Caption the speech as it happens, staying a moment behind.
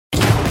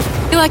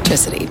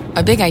Electricity,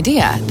 a big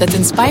idea that's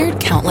inspired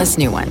countless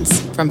new ones.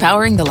 From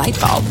powering the light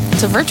bulb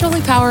to virtually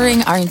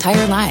powering our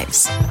entire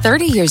lives.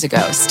 30 years ago,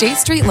 State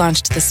Street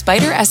launched the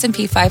Spider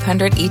S&P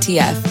 500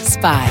 ETF,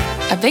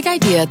 SPY. A big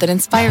idea that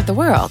inspired the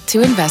world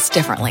to invest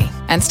differently.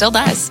 And still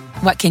does.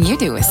 What can you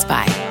do with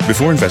SPY?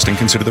 Before investing,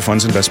 consider the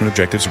fund's investment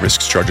objectives,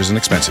 risks, charges, and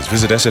expenses.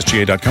 Visit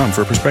ssga.com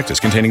for a prospectus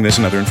containing this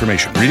and other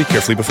information. Read it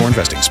carefully before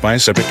investing. SPY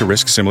is subject to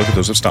risks similar to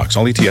those of stocks.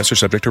 All ETFs are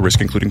subject to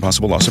risk, including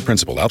possible loss of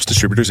principal. Alps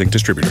Distributors, Inc.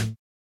 Distributor.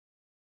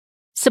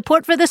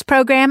 Support for this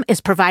program is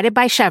provided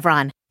by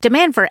Chevron.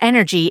 Demand for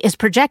energy is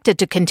projected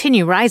to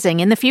continue rising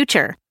in the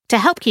future. To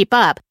help keep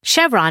up,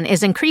 Chevron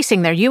is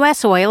increasing their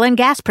U.S. oil and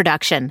gas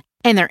production,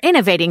 and they're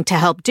innovating to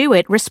help do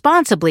it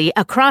responsibly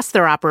across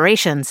their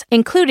operations,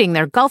 including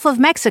their Gulf of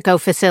Mexico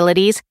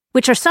facilities,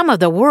 which are some of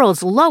the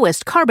world's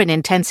lowest carbon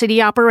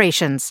intensity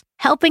operations,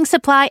 helping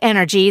supply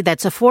energy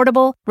that's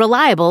affordable,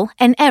 reliable,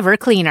 and ever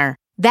cleaner.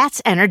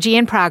 That's energy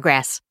in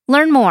progress.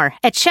 Learn more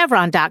at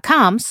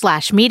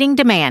chevron.com/meeting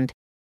demand.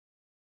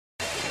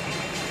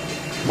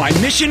 My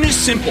mission is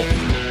simple,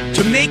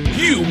 to make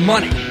you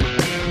money.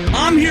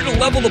 I'm here to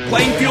level the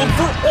playing field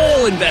for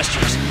all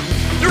investors.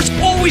 There's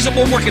always a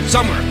bull market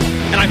somewhere,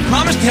 and I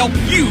promise to help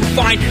you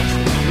find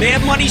it.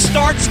 Mad Money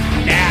starts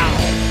now.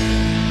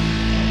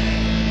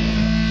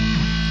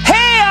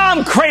 Hey,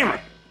 I'm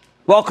Cramer.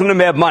 Welcome to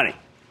Mad Money.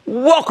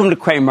 Welcome to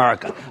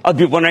Cramerica. I'll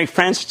be wondering,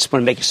 friends, just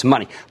want to make you some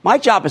money. My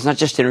job is not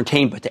just to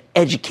entertain, but to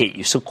educate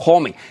you. So call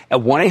me at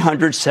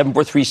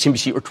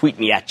 1-800-743-CNBC or tweet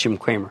me at Jim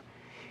Cramer.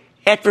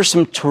 After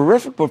some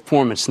terrific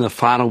performance in the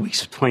final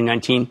weeks of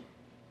 2019,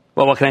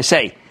 well, what can I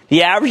say?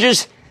 The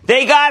averages,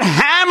 they got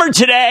hammered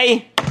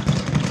today.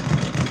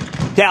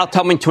 Dow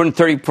tumbling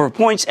 234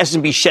 points,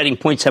 S&P shedding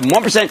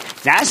 0.71%,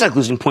 Nasdaq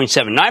losing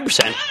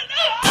 0.79%.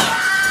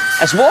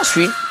 As Wall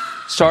Street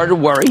started to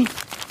worry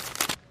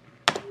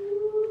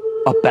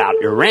about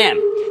Iran.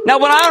 Now,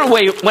 when I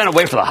went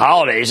away for the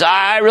holidays,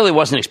 I really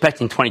wasn't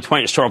expecting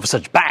 2020 to start off with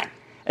such a bang,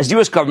 as the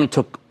U.S. government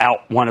took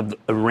out one of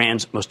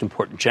Iran's most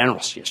important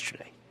generals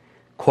yesterday.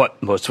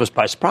 Caught most of us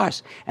by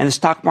surprise. And the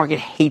stock market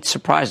hates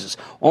surprises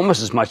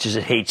almost as much as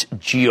it hates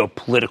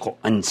geopolitical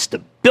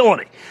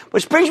instability.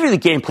 Which brings me to the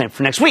game plan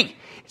for next week.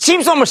 It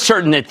seems almost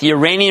certain that the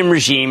Iranian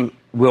regime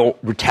will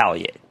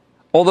retaliate,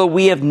 although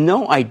we have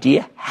no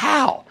idea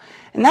how.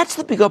 And that's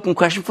the big open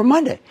question for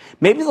Monday.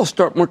 Maybe they'll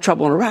start more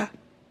trouble in Iraq.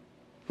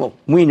 Well,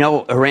 we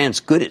know Iran's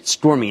good at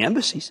storming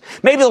embassies.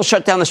 Maybe they'll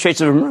shut down the Straits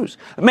of Hormuz.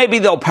 Maybe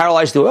they'll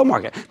paralyze the oil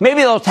market.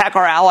 Maybe they'll attack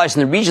our allies in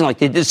the region like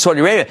they did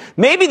Saudi Arabia.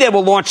 Maybe they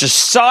will launch a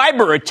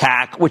cyber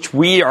attack, which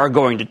we are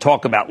going to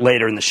talk about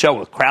later in the show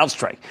with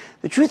CrowdStrike.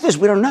 The truth is,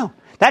 we don't know.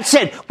 That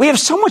said, we have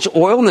so much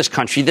oil in this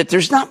country that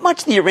there's not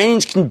much the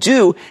Iranians can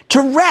do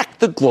to wreck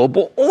the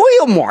global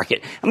oil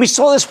market. And we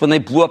saw this when they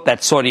blew up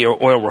that Saudi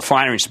oil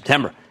refinery in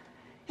September.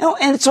 You know,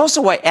 and it's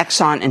also why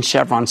Exxon and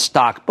Chevron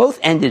stock both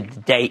ended the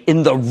day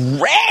in the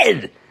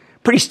red.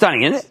 Pretty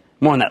stunning, isn't it?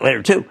 More on that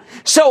later, too.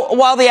 So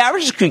while the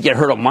averages could get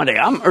hurt on Monday,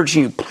 I'm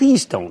urging you,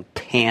 please don't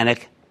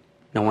panic.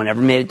 No one ever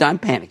made a dime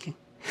panicking.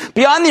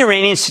 Beyond the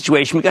Iranian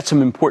situation, we got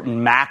some important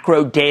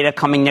macro data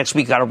coming next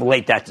week. Got to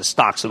relate that to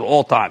stocks at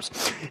all times.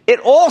 It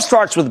all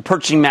starts with the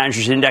Purchasing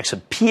Managers Index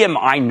of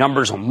PMI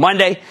numbers on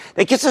Monday.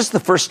 That gets us the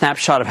first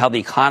snapshot of how the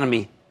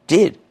economy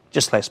did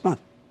just last month.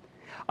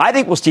 I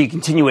think we'll see a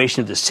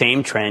continuation of the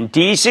same trend,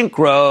 decent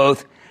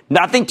growth,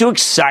 nothing too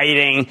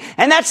exciting,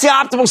 and that's the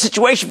optimal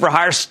situation for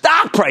higher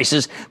stock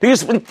prices,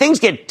 because when things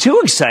get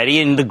too exciting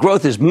and the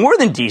growth is more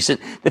than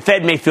decent, the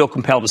Fed may feel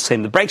compelled to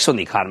slam the brakes on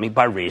the economy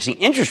by raising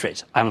interest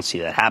rates. I don't see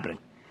that happening.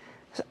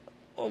 So,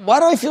 why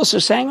do I feel so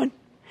sanguine?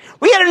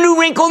 We had a new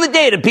wrinkle in the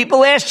data.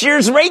 People last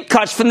year's rate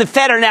cuts from the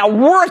Fed are now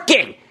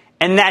working,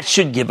 and that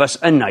should give us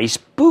a nice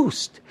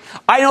boost.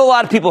 I know a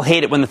lot of people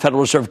hate it when the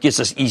Federal Reserve gives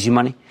us easy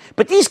money,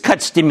 but these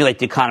cuts stimulate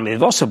the economy.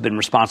 They've also been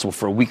responsible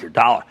for a weaker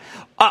dollar.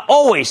 I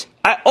always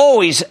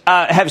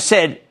have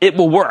said it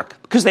will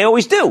work, because they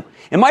always do.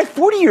 In my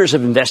 40 years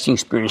of investing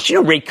experience, you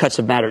know, rate cuts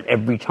have mattered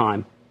every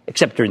time,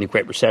 except during the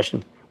Great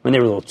Recession, when they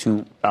were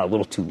a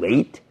little too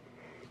late.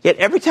 Yet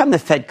every time the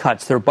Fed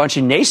cuts, there are a bunch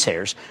of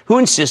naysayers who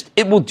insist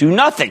it will do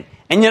nothing.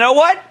 And you know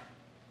what?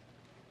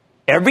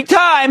 Every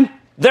time,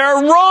 they're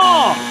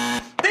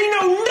wrong. They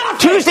know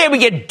nothing. Tuesday, we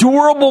get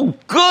durable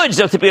goods.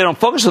 Now, typically, I don't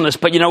focus on this,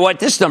 but you know what?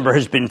 This number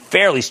has been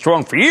fairly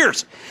strong for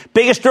years.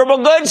 Biggest durable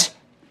goods?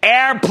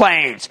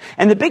 Airplanes.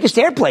 And the biggest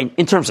airplane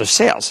in terms of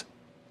sales?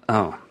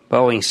 Oh,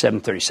 Boeing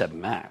 737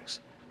 MAX.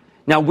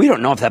 Now, we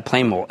don't know if that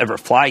plane will ever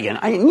fly again.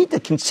 I need to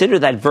consider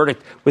that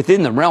verdict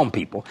within the realm,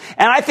 people.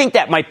 And I think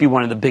that might be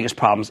one of the biggest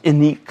problems in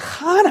the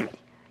economy.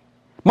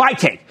 My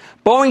take.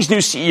 Boeing's new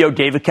CEO,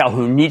 David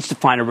Calhoun, needs to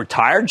find a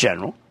retired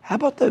general. How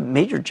about the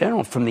major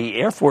general from the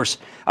Air Force?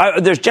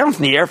 There's a general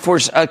from the Air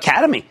Force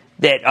Academy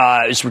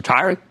that is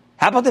retiring.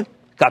 How about them?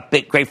 Got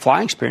great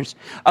flying experience.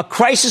 A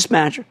crisis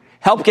manager.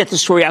 Help get the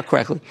story out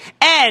correctly.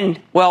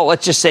 And, well,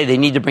 let's just say they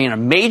need to bring in a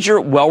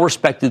major,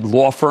 well-respected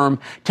law firm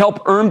to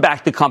help earn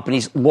back the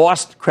company's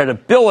lost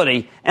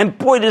credibility. And,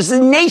 boy, does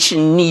the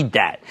nation need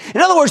that.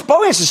 In other words,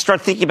 Boeing has to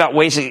start thinking about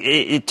ways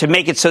to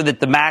make it so that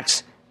the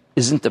MAX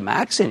isn't the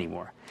max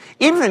anymore.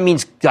 Even if it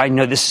means, I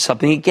know this is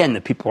something, again,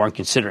 that people aren't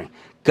considering,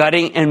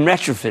 gutting and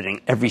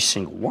retrofitting every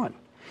single one.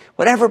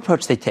 Whatever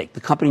approach they take,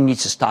 the company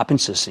needs to stop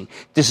insisting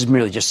this is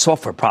merely just a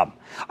software problem.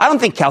 I don't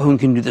think Calhoun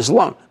can do this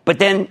alone. But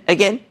then,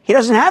 again, he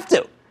doesn't have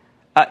to.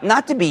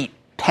 Not to be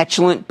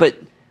petulant, but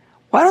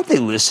why don't they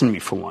listen to me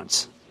for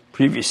once?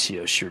 Previous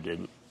CEOs sure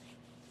didn't.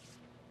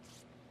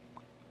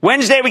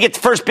 Wednesday, we get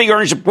the first big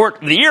earnings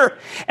report of the year,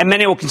 and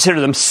many will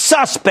consider them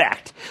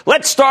suspect.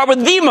 Let's start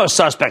with the most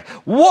suspect,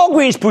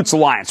 Walgreens Boots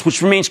Alliance,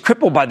 which remains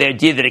crippled by the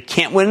idea that it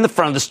can't win in the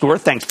front of the store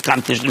thanks to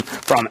competition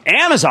from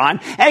Amazon,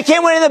 and it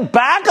can't win in the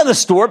back of the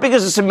store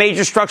because of some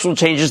major structural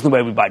changes in the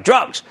way we buy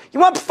drugs.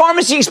 You want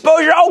pharmacy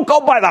exposure? Oh,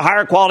 go buy the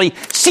higher quality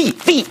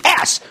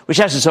CVS, which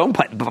has its own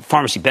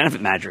pharmacy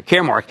benefit manager,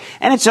 Caremark,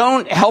 and its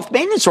own health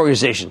maintenance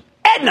organization,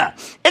 Aetna.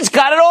 It's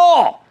got it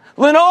all.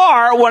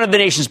 Lennar, one of the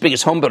nation's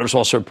biggest home builders,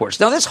 also reports.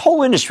 Now, this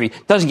whole industry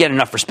doesn't get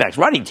enough respect.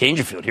 Rodney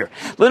Dangerfield here.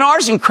 Lennar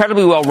is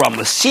incredibly well run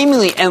with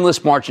seemingly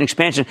endless margin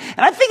expansion.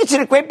 And I think it's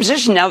in a great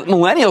position now that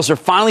millennials are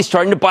finally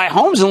starting to buy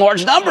homes in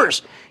large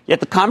numbers. Yet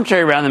the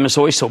commentary around them is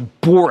always so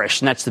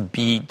boorish, and that's the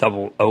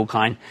B-double-O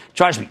kind. It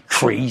drives me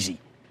crazy.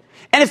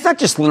 And it's not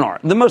just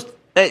Lennar.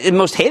 The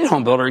most hated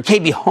home builder,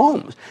 KB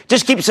Homes,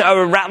 just keeps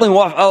rattling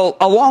off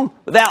along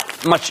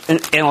without much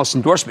analyst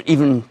endorsement,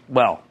 even,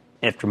 well,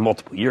 after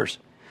multiple years.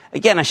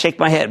 Again, I shake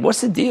my head.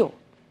 What's the deal?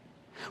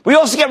 We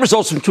also get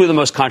results from two of the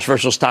most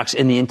controversial stocks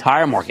in the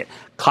entire market,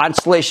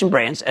 Constellation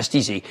Brands,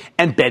 STZ,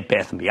 and Bed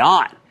Bath &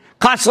 Beyond.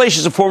 Constellation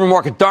is a former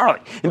market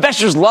darling.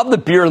 Investors love the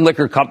beer and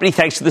liquor company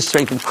thanks to the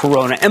strength of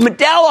Corona and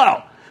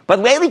Modelo. But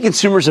lately,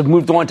 consumers have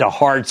moved on to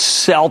hard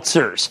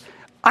seltzers.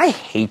 I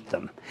hate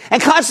them.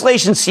 And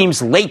Constellation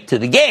seems late to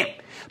the game.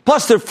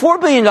 Plus, their $4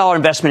 billion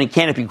investment in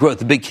Canopy Growth,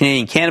 the big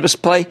Canadian cannabis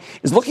play,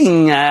 is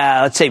looking,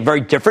 let's say,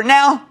 very different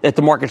now that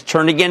the market's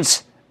turned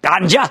against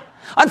ganja.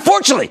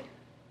 Unfortunately,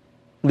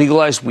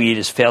 legalized weed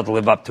has failed to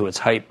live up to its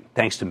hype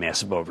thanks to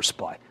massive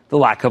oversupply, the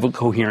lack of a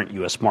coherent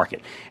U.S.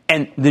 market,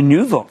 and the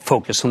new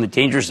focus on the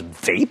dangers of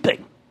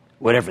vaping,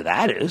 whatever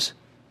that is.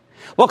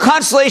 Well,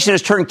 Constellation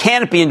has turned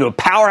Canopy into a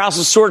powerhouse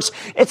of sorts.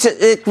 It's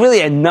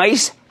really a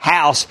nice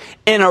house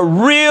in a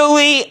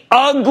really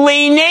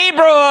ugly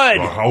neighborhood.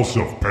 The House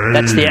of Pain.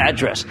 That's the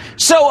address.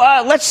 So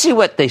let's see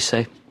what they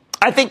say.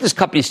 I think this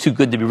company is too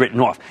good to be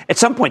written off. At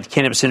some point, the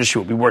cannabis industry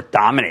will be worth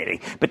dominating,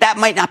 but that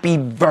might not be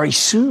very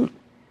soon.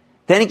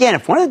 Then again,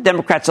 if one of the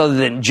Democrats other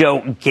than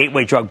Joe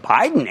Gateway Drug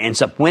Biden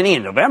ends up winning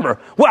in November,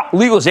 well,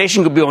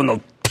 legalization could be on the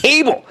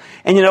table.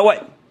 And you know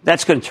what?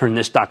 That's going to turn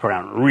this stock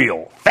around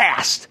real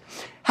fast.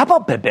 How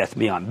about Bed Bath &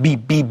 Beyond?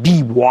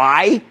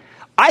 BBBY?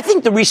 I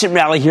think the recent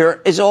rally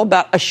here is all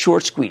about a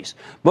short squeeze.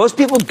 Most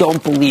people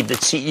don't believe that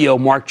CEO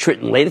Mark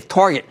Tritton, late at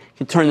Target,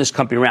 can turn this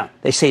company around.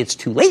 They say it's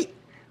too late.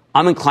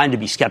 I'm inclined to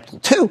be skeptical,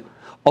 too,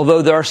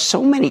 although there are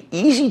so many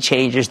easy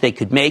changes they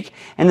could make,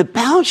 and the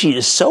balance sheet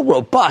is so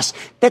robust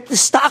that the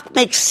stock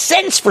makes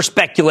sense for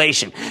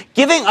speculation.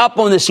 Giving up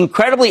on this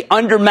incredibly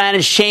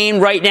undermanaged chain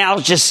right now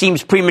just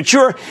seems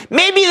premature.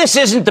 Maybe this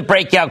isn't the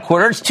breakout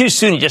quarter. It's too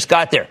soon. You just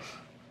got there.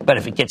 But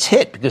if it gets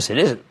hit, because it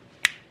isn't,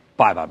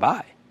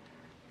 bye.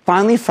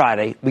 Finally,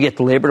 Friday, we get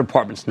the Labor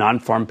Department's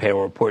non-farm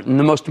payroll report, and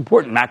the most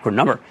important macro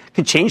number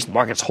could change the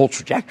market's whole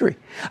trajectory.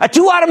 A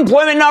 2-odd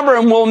employment number,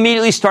 and we'll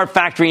immediately start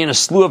factoring in a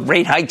slew of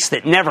rate hikes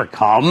that never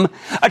come.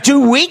 A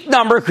 2-week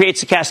number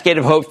creates a cascade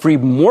of hope for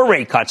even more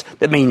rate cuts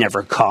that may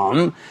never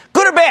come.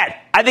 Good or bad,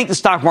 I think the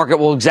stock market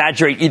will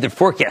exaggerate either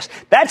forecast.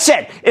 That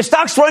said, if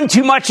stocks run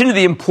too much into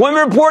the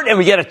employment report and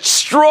we get a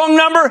strong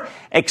number,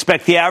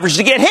 expect the average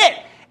to get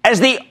hit. As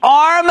the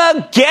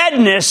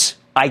Armageddonists,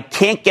 I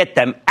can't get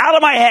them out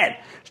of my head,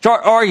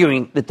 start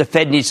arguing that the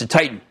Fed needs to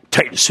tighten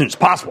as soon as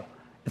possible.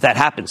 If that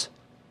happens,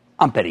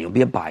 I'm betting it'll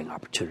be a buying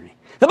opportunity.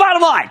 The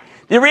bottom line,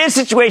 the Iran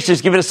situation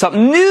has given us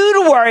something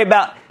new to worry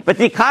about, but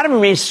the economy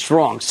remains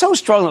strong. So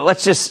strong that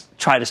let's just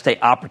try to stay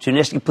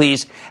opportunistic,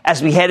 please,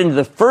 as we head into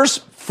the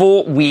first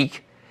full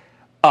week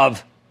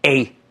of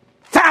a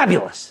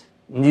fabulous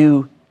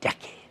new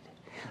decade.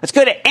 Let's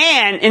go to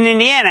Ann in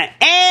Indiana.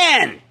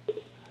 Ann!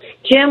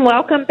 Jim,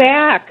 welcome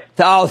back.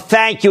 Oh,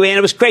 thank you, Ann.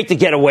 It was great to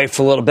get away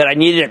for a little bit. I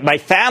needed it. My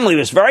family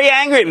was very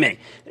angry at me.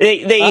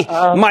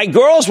 My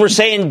girls were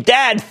saying,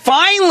 Dad,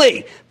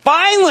 finally.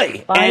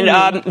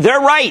 And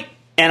they're right,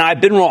 and I've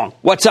been wrong.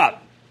 What's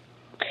up?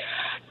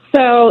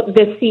 So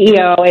the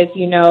CEO, as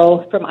you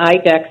know, from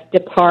IDEX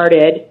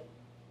departed.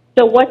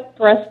 So what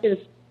thrust is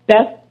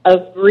best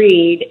of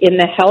breed in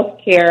the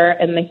healthcare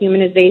and the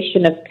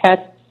humanization of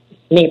pets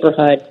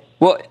neighborhood?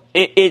 Well,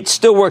 it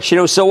still works. You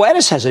know,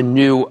 Zoetis has a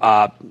new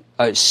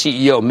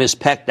CEO, Ms.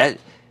 Peck.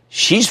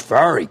 She's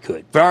very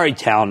good, very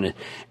talented.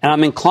 And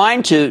I'm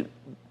inclined to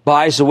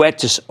buy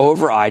Zoetis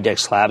over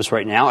IDEX Labs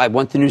right now. I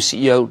want the new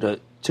CEO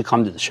to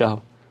come to the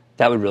show.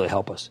 That would really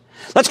help us.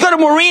 Let's go to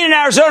Maureen in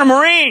Arizona.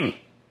 Maureen.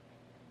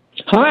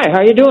 Hi,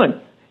 how you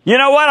doing? You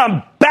know what?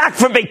 I'm back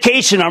from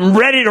vacation. I'm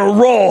ready to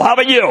roll. How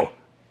about you?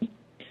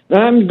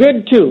 I'm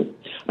good, too.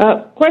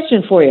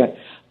 Question for you.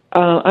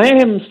 I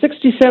am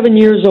 67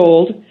 years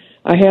old.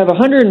 I have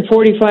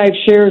 145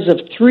 shares of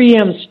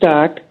 3M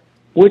stock.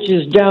 which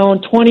is down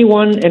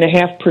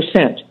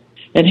 21.5%,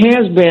 and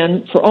has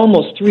been for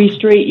almost 3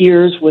 straight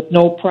years with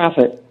no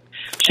profit.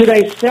 Should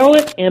I sell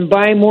it and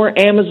buy more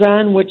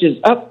Amazon, which is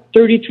up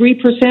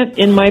 33%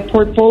 in my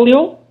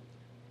portfolio?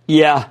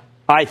 Yeah,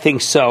 I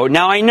think so.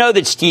 Now, I know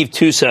that Steve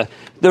Tusa,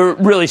 the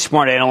really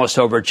smart analyst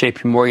over at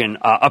JP Morgan,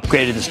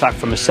 upgraded the stock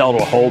from a sell to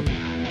a hold.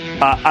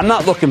 I'm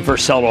not looking for a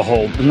sell to a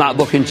hold. I'm not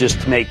looking just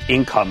to make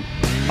income,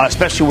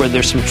 especially where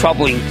there's some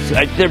troubling,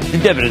 the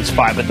dividend's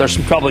fine, but there's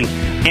some troubling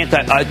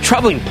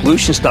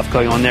pollution stuff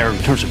going on there in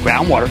terms of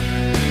groundwater.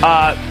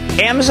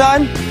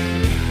 Amazon,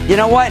 you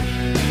know what?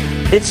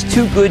 It's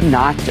too good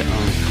not to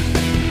own.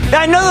 Now,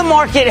 I know the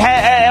market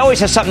always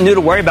has something new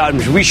to worry about,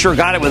 and we sure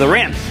got it with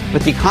Iran.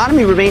 But the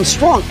economy remains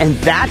strong, and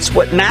that's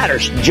what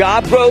matters.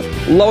 Job growth,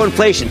 low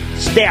inflation,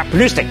 stay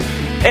opportunistic.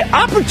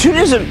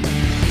 Opportunism,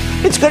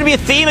 it's going to be a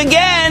theme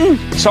again.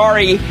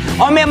 Sorry.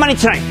 On Mad Money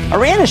tonight,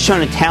 Iran has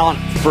shown a talent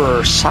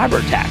for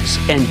cyber attacks,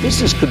 and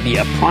business could be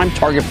a prime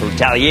target for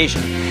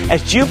retaliation.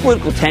 As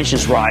geopolitical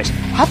tensions rise,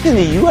 how can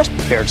the U.S.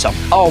 prepare itself?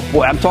 Oh,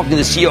 boy, I'm talking to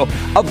the CEO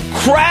of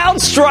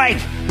CrowdStrike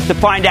to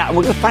find out.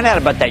 We're going to find out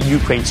about that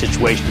Ukraine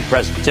situation at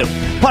present, too.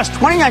 Plus,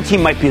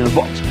 2019 might be in the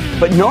books,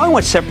 but knowing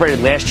what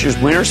separated last year's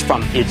winners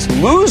from its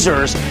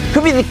losers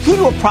could be the key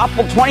to a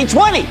profitable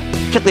 2020,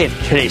 particularly at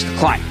today's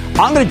decline.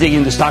 I'm going to dig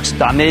into the stocks that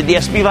dominated the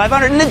S&P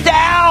 500 and the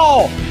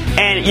Dow.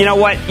 And you know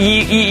what?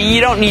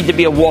 You don't need to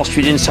be a Wall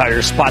Street insider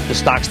to spot the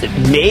stocks that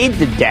made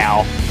the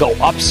Dow go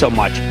up so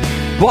much.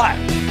 But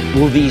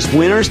will these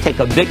winners take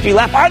a victory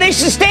lap? Are they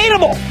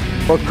sustainable?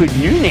 Or could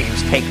new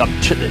names take up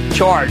the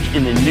charge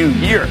in the new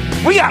year?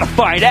 We got to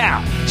find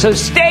out. So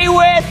stay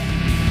with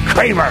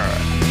Cramer.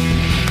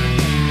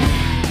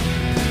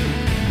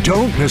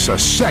 Don't miss a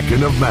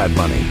second of Mad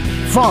Money.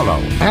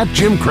 Follow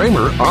 @Jim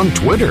Cramer on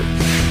Twitter.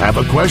 Have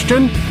a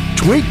question?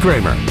 Tweet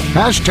Cramer.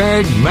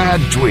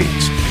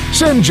 #MadTweets.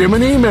 Send Jim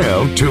an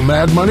email to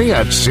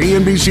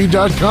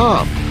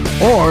madmoney@cnbc.com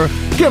or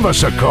give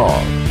us a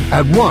call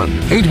at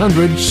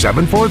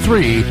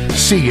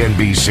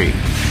 1-800-743-CNBC.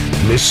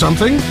 Miss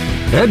something?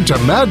 Head to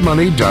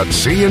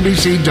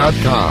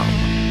madmoney.cnbc.com.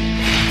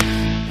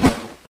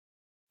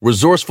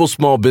 Resourceful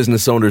small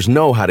business owners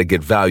know how to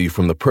get value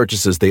from the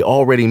purchases they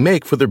already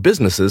make for their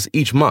businesses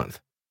each month.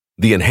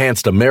 The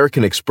enhanced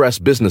American Express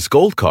Business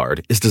Gold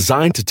Card is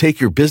designed to take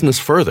your business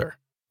further.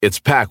 It's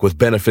packed with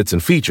benefits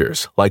and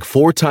features like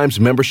 4 times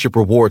membership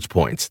rewards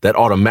points that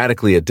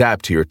automatically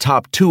adapt to your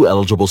top 2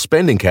 eligible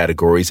spending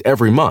categories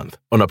every month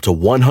on up to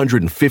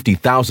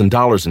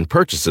 $150,000 in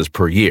purchases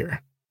per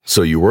year.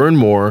 So you earn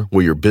more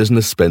where your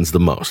business spends the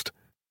most.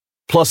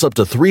 Plus up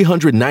to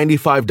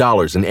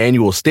 $395 in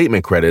annual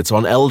statement credits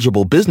on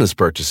eligible business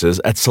purchases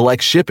at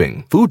select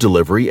shipping, food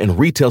delivery, and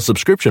retail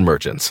subscription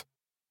merchants.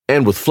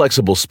 And with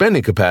flexible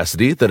spending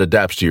capacity that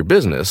adapts to your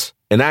business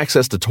and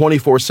access to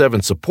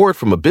 24/7 support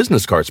from a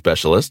business card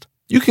specialist,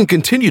 you can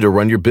continue to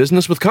run your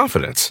business with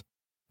confidence.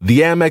 The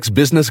Amex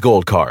Business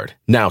Gold Card,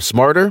 now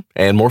smarter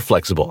and more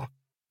flexible.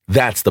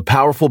 That's the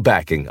powerful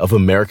backing of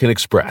American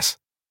Express.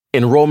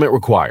 Enrollment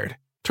required.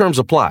 Terms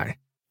apply.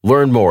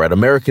 Learn more at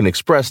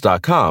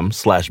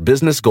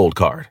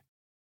americanexpress.com/businessgoldcard.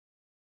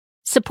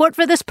 Support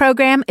for this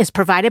program is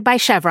provided by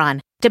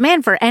Chevron.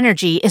 Demand for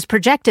energy is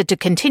projected to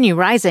continue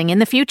rising in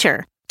the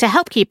future. To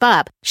help keep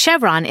up,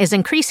 Chevron is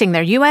increasing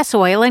their U.S.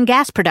 oil and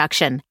gas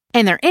production,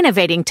 and they're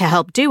innovating to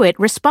help do it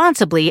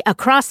responsibly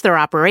across their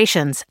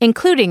operations,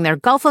 including their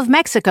Gulf of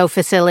Mexico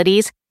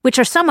facilities, which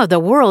are some of the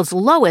world's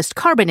lowest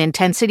carbon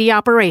intensity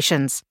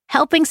operations,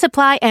 helping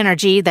supply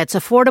energy that's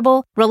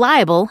affordable,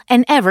 reliable,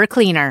 and ever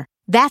cleaner.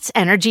 That's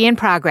energy in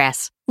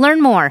progress. Learn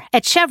more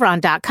at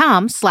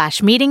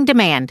chevron.com/meeting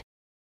demand.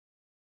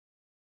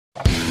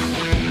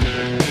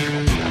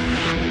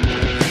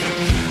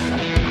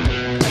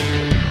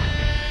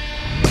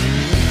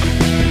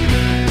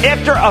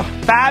 After a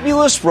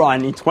fabulous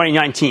run in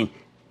 2019,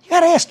 you got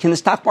to ask, can the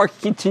stock market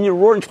continue to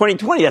roar in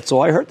 2020? That's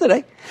all I heard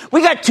today.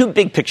 We got 2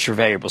 big picture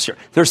variables here.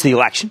 There's the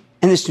election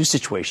and this new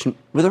situation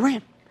with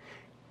Iran.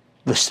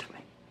 Listen to me.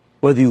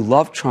 Whether you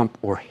love Trump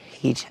or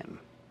hate him,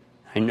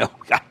 I know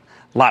a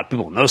lot of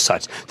people know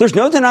such. There's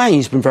no denying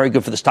he's been very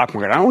good for the stock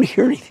market. I don't want to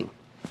hear anything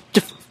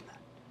different from that.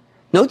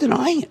 No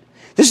denying it.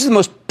 This is the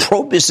most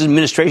pro-business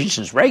administration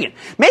since Reagan.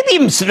 Maybe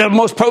even the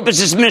most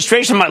pro-business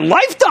administration of my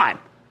lifetime.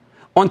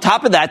 On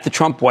top of that, the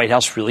Trump White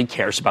House really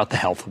cares about the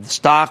health of the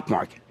stock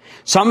market.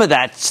 Some of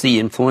that's the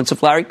influence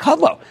of Larry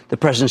Kudlow, the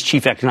president's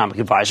chief economic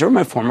advisor, and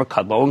my former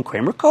Kudlow and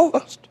Cramer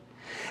co-host.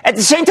 At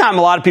the same time,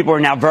 a lot of people are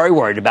now very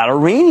worried about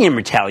Iranian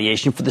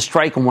retaliation for the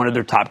strike on one of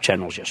their top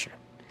generals yesterday.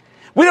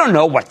 We don't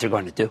know what they're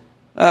going to do.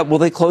 Will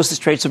they close the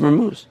Straits of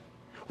Hormuz?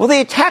 Will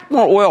they attack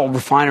more oil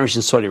refineries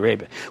in Saudi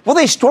Arabia? Will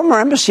they storm our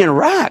embassy in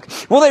Iraq?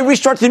 Will they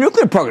restart the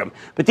nuclear program?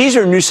 But these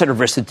are a new set of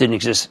risks that didn't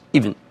exist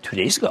even 2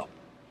 days ago.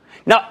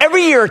 Now,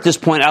 every year at this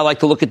point, I like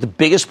to look at the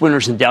biggest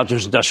winners in Dow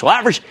Jones Industrial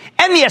Average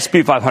and the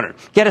S&P 500,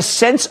 get a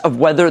sense of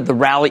whether the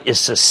rally is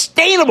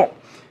sustainable.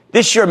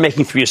 This year, I'm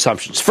making three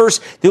assumptions.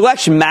 First, the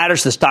election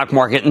matters to the stock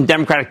market, and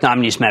Democratic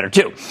nominees matter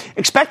too.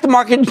 Expect the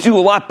market to do a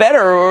lot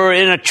better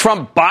in a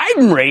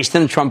Trump-Biden race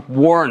than a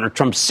Trump-Warren or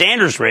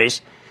Trump-Sanders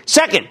race.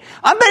 Second,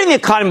 I'm betting the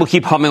economy will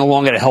keep humming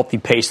along at a healthy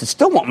pace that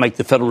still won't make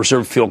the Federal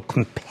Reserve feel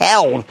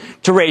compelled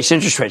to raise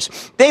interest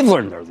rates. They've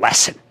learned their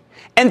lesson.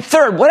 And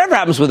third, whatever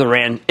happens with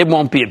Iran, it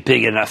won't be a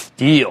big enough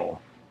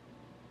deal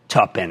to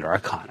upend our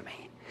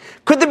economy.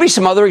 Could there be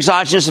some other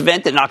exogenous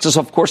event that knocks us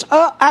off course?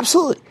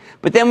 Absolutely.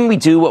 But then we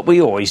do what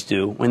we always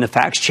do. When the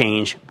facts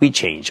change, we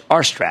change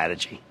our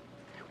strategy.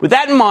 With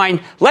that in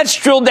mind, let's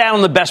drill down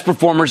on the best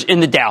performers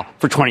in the Dow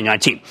for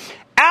 2019.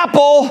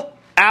 Apple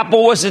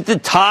was at the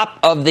top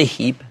of the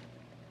heap,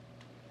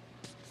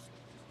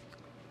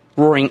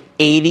 roaring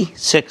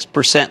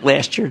 86%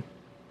 last year.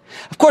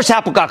 Of course,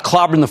 Apple got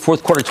clobbered in the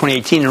fourth quarter of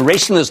 2018, and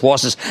erasing those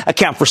losses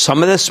account for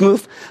some of this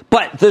move.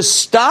 But the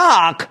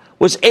stock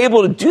was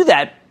able to do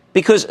that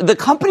because the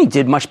company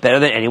did much better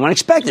than anyone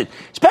expected,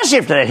 especially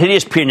after that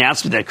hideous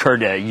pre-announcement that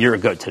occurred a year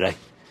ago today.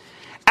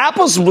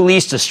 Apple's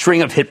released a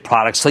string of hit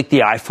products like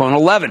the iPhone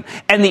 11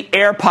 and the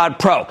AirPod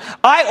Pro.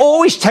 I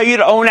always tell you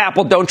to own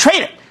Apple, don't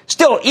trade it.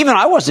 Still, even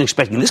I wasn't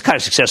expecting this kind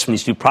of success from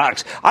these new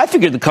products. I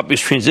figured the company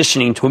was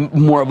transitioning to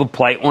more of a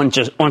play on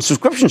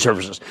subscription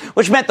services,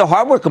 which meant the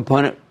hardware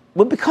component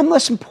would become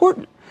less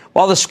important.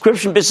 While the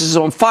subscription business is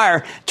on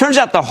fire, turns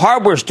out the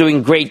hardware is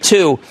doing great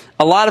too.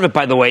 A lot of it,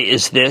 by the way,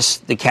 is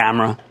the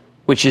camera,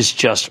 which is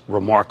just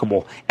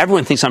remarkable.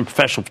 Everyone thinks I'm a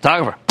professional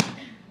photographer.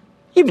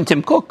 Even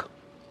Tim Cook.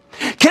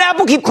 Can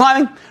Apple keep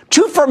climbing?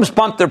 Two firms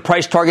bumped their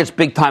price targets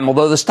big time,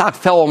 although the stock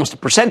fell almost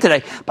 1%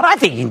 today. But I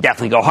think you can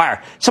definitely go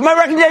higher. So my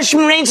recommendation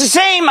remains the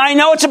same. I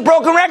know it's a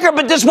broken record,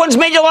 but this one's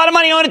made you a lot of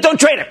money on it. Don't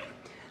trade it.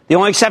 The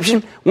only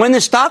exception, when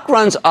the stock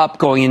runs up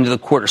going into the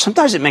quarter,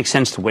 sometimes it makes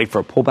sense to wait for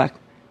a pullback.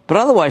 But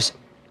otherwise,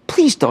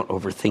 please don't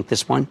overthink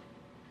this one.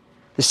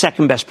 The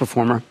second best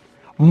performer,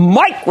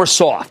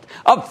 Microsoft,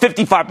 up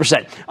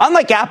 55%.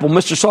 Unlike Apple,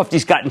 Mr.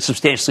 Softy's gotten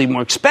substantially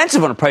more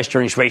expensive on a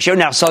price-to-earnings ratio,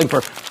 now selling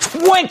for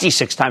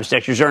 26 times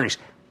next year's earnings.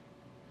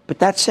 But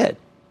that said,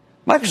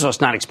 Microsoft's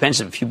not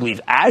expensive if you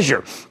believe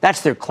Azure,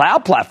 that's their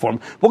cloud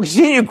platform, will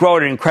continue to grow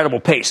at an incredible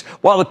pace,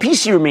 while the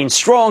PC remains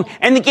strong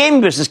and the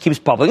gaming business keeps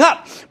bubbling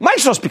up.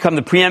 Microsoft's become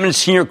the preeminent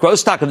senior growth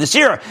stock of this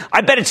era.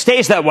 I bet it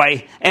stays that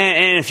way,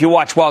 and if you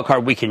watch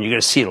Wildcard Weekend, you're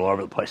going to see it all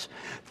over the place.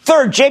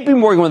 Third, JP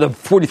Morgan with a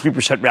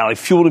 43% rally,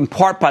 fueled in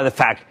part by the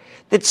fact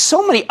that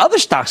so many other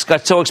stocks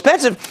got so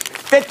expensive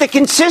that the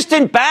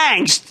consistent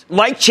banks,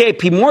 like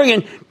JP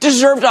Morgan,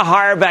 deserved a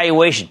higher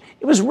valuation.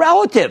 It was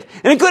relative.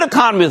 In a good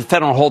economy with the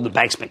Fed on hold, the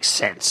banks make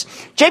sense.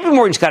 JP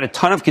Morgan's got a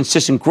ton of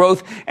consistent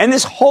growth, and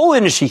this whole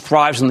industry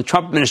thrives on the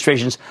Trump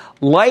administration's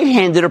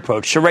light-handed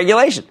approach to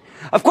regulation.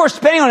 Of course,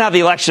 depending on how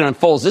the election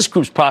unfolds, this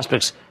group's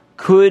prospects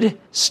could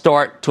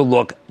start to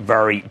look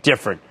very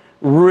different.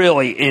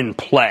 Really in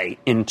play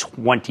in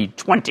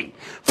 2020.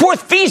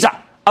 Fourth,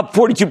 Visa, up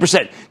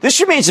 42%.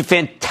 This remains a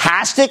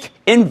fantastic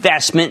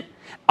investment,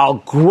 a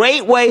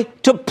great way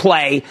to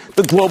play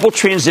the global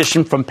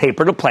transition from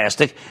paper to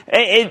plastic.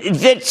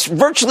 It's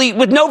virtually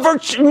with no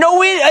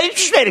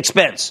interest rate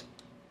expense.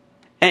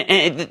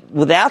 And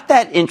without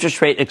that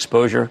interest rate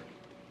exposure,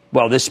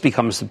 well, this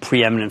becomes the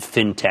preeminent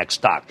fintech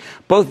stock.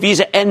 Both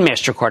Visa and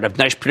MasterCard have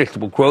nice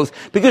predictable growth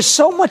because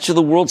so much of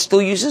the world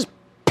still uses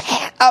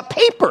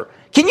paper.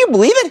 Can you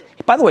believe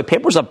it? By the way,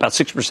 paper's up about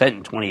 6%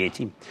 in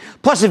 2018.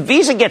 Plus, if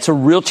Visa gets a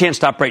real chance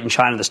to operate in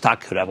China, the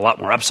stock could have a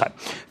lot more upside.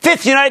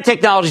 Fifth, United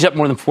Technologies up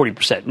more than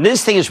 40%. And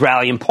this thing is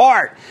rallying in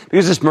part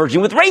because it's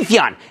merging with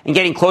Raytheon and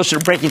getting closer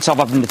to breaking itself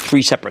up into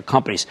three separate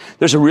companies.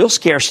 There's a real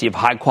scarcity of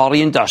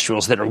high-quality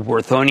industrials that are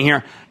worth owning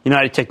here.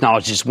 United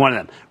Technologies is one of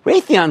them.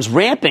 Raytheon's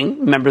ramping,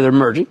 remember they're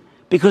merging,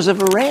 because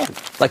of Iran,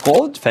 like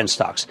all the defense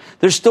stocks.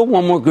 There's still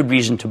one more good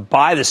reason to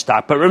buy the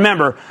stock. But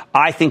remember,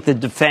 I think the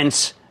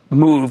defense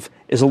move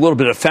is a little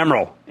bit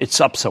ephemeral. It's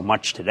up so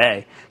much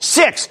today.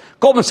 6,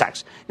 Goldman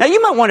Sachs. Now,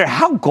 you might wonder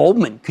how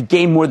Goldman could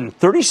gain more than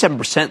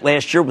 37%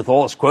 last year with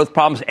all its growth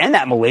problems and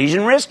that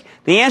Malaysian risk.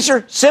 The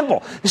answer,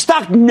 simple. The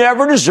stock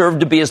never deserved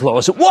to be as low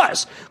as it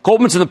was.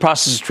 Goldman's in the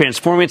process of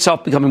transforming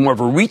itself, becoming more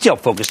of a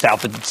retail-focused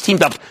outfit that's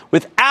teamed up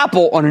with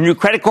Apple on a new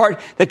credit card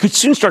that could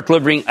soon start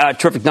delivering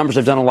terrific numbers.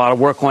 I've done a lot of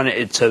work on it.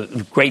 It's a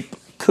great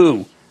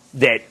coup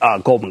that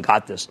Goldman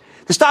got this.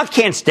 The stock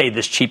can't stay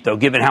this cheap, though,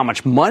 given how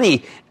much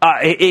money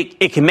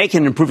it can make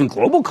in an improving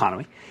global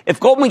economy. If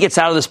Goldman gets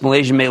out of this,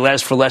 Malaysia may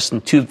last for less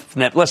than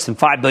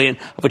 $5 billion,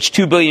 of which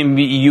 $2 billion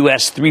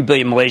U.S., $3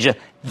 billion Malaysia.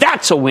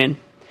 That's a win.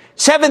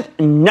 7th,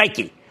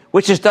 Nike,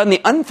 which has done the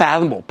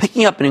unfathomable,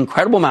 picking up an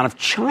incredible amount of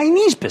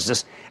Chinese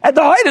business at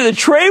the height of the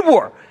trade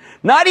war.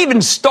 Not even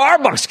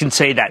Starbucks can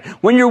say that.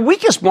 When your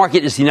weakest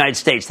market is the United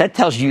States, that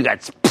tells you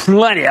that's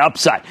plenty of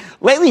upside.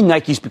 Lately,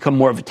 Nike's become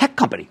more of a tech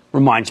company.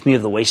 Reminds me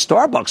of the way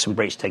Starbucks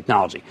embraced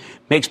technology.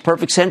 Makes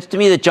perfect sense to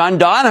me that John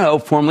Donahoe,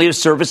 formerly of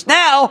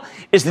ServiceNow,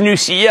 is the new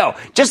CEO.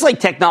 Just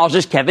like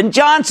technologist Kevin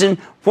Johnson,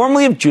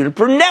 formerly of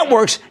Juniper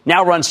Networks,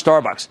 now runs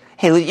Starbucks.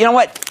 Hey, you know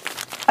what?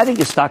 I think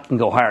the stock can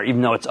go higher,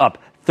 even though it's up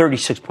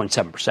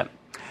 36.7%.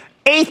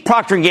 8th,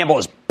 Procter & Gamble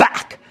is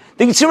back.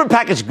 The consumer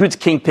packaged goods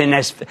kingpin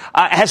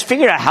has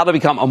figured out how to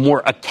become a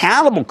more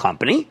accountable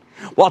company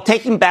while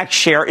taking back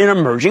share in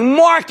emerging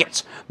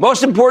markets.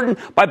 Most important,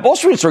 by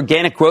bolstering its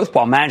organic growth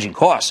while managing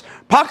costs,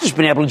 Procter's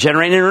been able to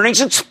generate an earnings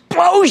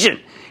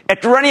explosion.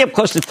 After running up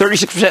close to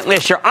 36%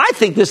 last year, I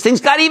think this thing's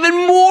got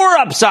even more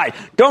upside.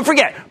 Don't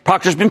forget,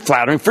 Procter's been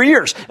floundering for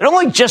years. It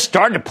only just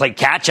started to play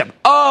catch-up.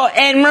 Oh,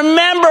 and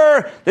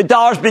remember, the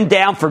dollar's been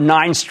down for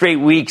 9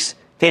 straight weeks.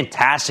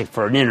 Fantastic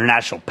for an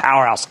international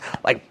powerhouse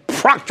like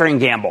Procter &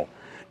 Gamble.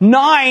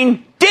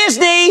 9,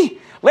 Disney!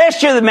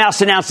 Last year, the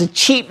Mouse announced a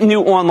cheap new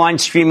online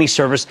streaming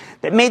service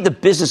that made the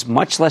business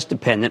much less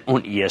dependent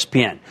on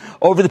ESPN.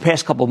 Over the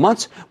past couple of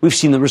months, we've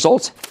seen the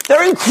results.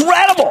 They're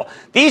incredible!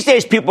 These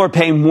days, people are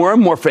paying more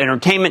and more for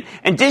entertainment,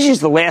 and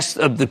Disney's the last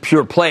of the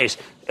pure plays,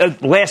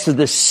 last of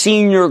the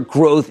senior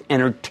growth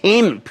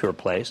entertainment pure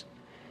plays.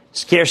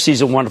 Scarcity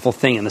is a wonderful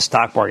thing in the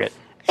stock market.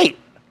 Hey,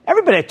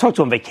 everybody I talked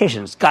to on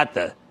vacation has got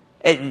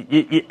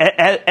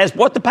has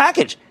bought the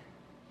package,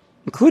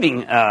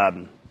 including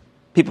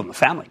people in the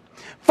family.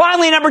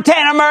 Finally, number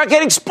 10,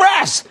 American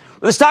Express.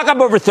 With the stock up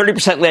over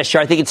 30% last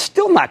year, I think it's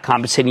still not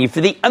compensating you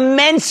for the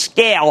immense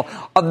scale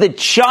of the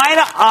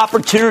China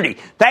opportunity,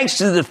 thanks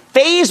to the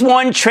Phase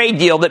 1 trade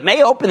deal that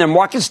may open their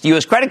markets to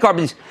U.S. credit card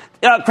companies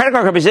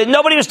that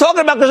nobody was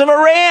talking about because of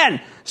Iran.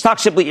 Stock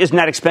simply isn't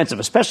that expensive,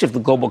 especially if the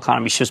global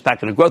economy shifts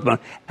back into growth mode,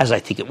 as I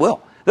think it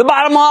will. The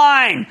bottom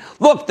line,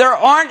 look, there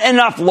aren't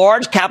enough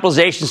large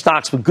capitalization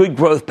stocks with good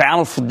growth,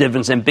 bountiful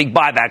dividends, and big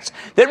buybacks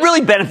that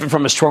really benefit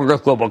from a stronger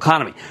global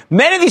economy.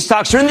 Many of these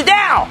stocks are in the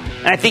Dow,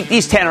 and I think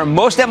these 10 are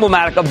most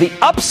emblematic of the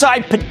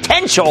upside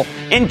potential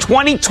in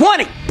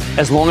 2020,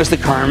 as long as the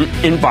current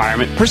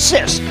environment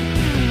persists,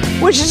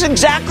 which is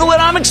exactly what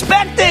I'm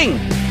expecting.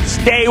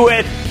 Stay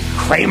with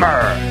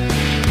Cramer.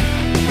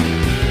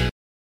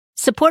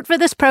 Support for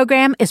this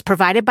program is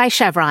provided by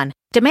Chevron.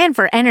 Demand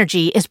for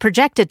energy is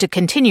projected to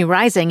continue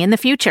rising in the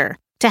future.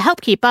 To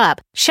help keep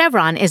up,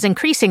 Chevron is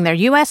increasing their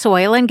U.S.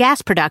 oil and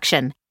gas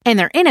production, and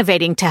they're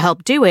innovating to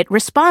help do it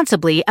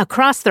responsibly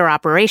across their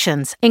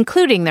operations,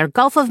 including their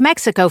Gulf of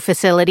Mexico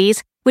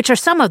facilities, which are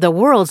some of the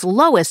world's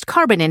lowest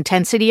carbon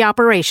intensity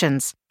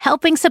operations,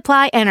 helping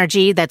supply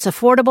energy that's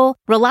affordable,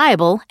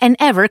 reliable, and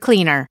ever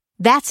cleaner.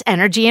 That's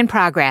energy in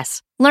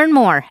progress. Learn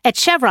more at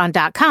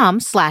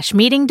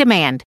chevron.com/meeting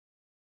demand.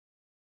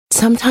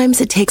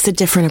 Sometimes it takes a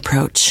different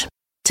approach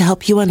to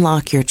help you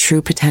unlock your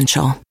true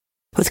potential.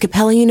 With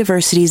Capella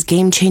University's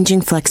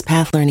game-changing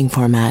FlexPath learning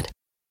format,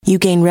 you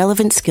gain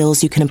relevant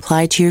skills you can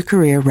apply to your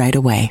career right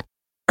away.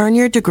 Earn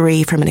your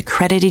degree from an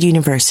accredited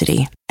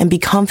university and be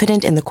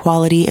confident in the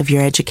quality of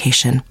your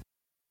education.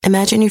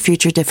 Imagine your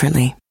future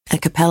differently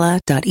at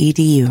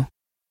capella.edu.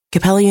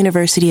 Capella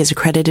University is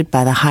accredited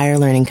by the Higher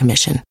Learning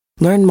Commission.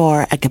 Learn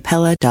more at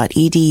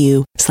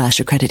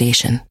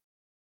capella.edu/accreditation.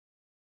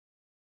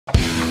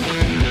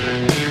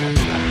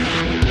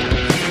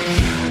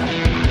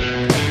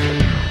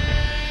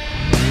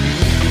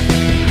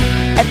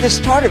 At the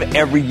start of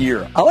every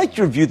year, I like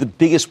to review the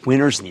biggest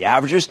winners and the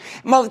averages.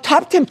 And while the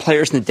top 10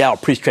 players in the Dow are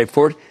pretty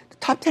straightforward, the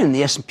top 10 in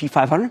the S&P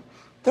 500,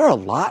 they're a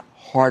lot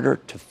harder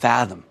to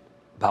fathom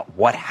about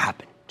what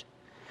happened.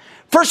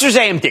 First, there's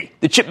AMD,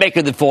 the chip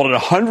maker that folded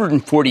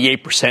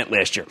 148%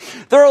 last year.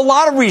 There are a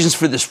lot of reasons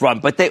for this run,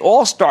 but they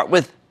all start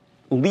with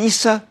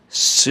Lisa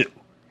Su,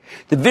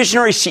 the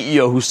visionary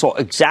CEO who saw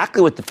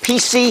exactly what the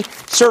PC,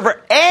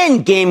 server,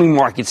 and gaming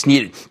markets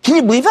needed. Can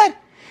you believe that?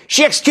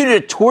 She executed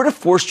a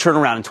tour-de-force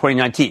turnaround in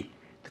 2019.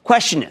 The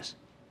question is,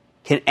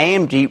 can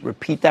AMD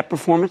repeat that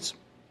performance?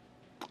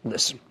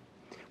 Listen,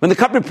 when the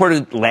company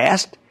reported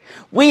last,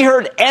 we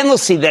heard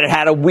endlessly that it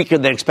had a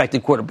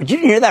weaker-than-expected quarter, but you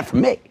didn't hear that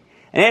from me.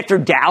 And after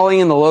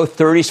dallying in the low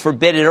 30s for a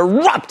bit, it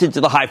erupted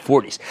to the high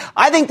 40s.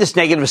 I think this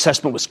negative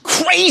assessment was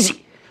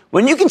crazy.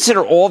 When you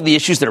consider all of the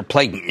issues that are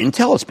plaguing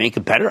Intel, its main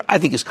competitor, I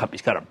think this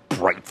company's got a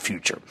bright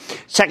future.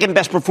 Second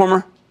best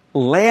performer,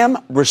 Lam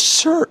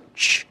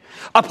Research,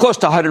 up close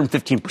to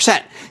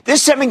 115%.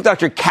 This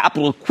semiconductor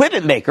capital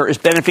equipment maker is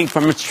benefiting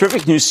from its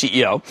terrific new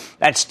CEO,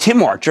 that's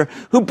Tim Archer,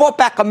 who bought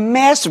back a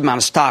massive amount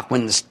of stock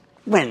when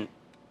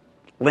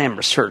Lam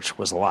Research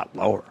was a lot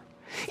lower.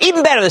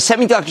 Even better, the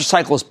semiconductor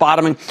cycle is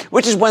bottoming,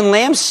 which is when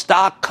Lam's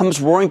stock comes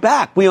roaring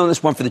back. We own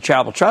this one for the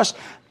Charitable Trust.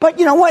 But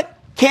you know what?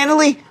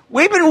 Candidly,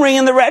 we've been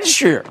ringing the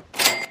register here,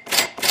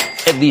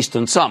 at least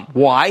on some.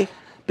 Why?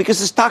 Because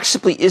the stock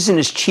simply isn't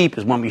as cheap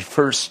as when we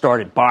first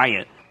started buying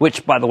it,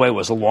 which, by the way,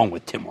 was along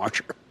with Tim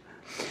Archer.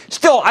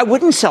 Still, I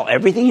wouldn't sell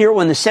everything here.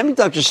 When the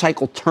semiconductor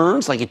cycle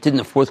turns like it did in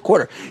the fourth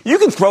quarter, you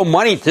can throw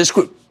money at this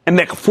group and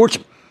make a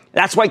fortune.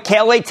 That's why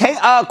KLA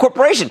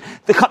Corporation,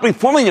 the company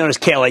formerly known as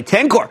KLA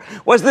Tencor,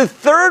 was the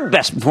third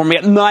best performing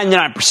at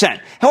 99%.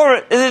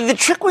 However, the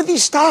trick with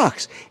these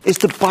stocks is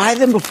to buy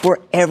them before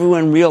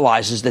everyone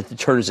realizes that the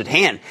turn is at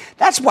hand.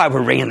 That's why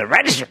we're ringing the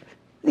register.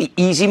 The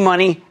easy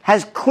money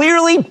has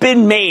clearly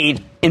been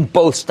made in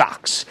both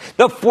stocks.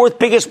 The fourth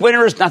biggest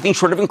winner is nothing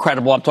short of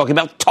incredible. I'm talking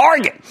about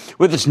Target,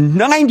 with its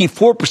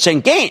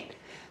 94% gain.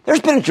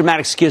 There's been a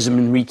dramatic schism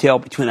in retail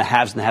between the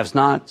haves and the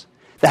have-nots.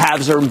 The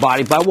haves are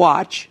embodied by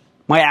Watch,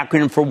 my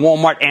acronym for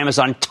Walmart,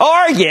 Amazon,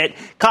 Target,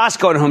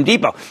 Costco, and Home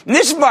Depot. In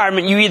this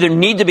environment, you either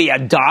need to be a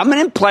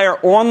dominant player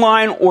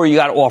online or you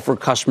got to offer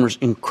customers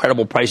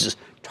incredible prices.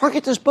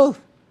 Target does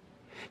both.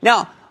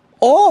 Now,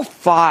 all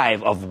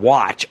 5 of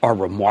Watch are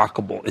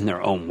remarkable in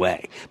their own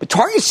way. But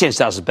Target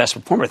stands out as the best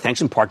performer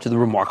thanks in part to the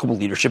remarkable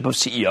leadership of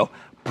CEO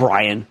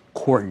Brian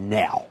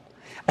Cornell.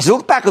 As I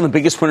look back on the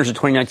biggest winners of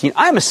 2019,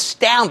 I am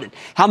astounded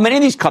how many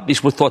of these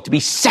companies were thought to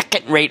be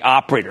second-rate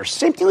operators.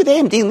 Same thing with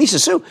AMD and Lisa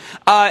Su.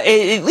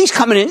 At least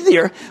coming into the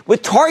year,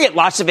 with Target,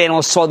 lots of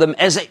analysts saw them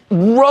as a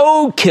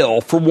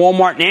roadkill for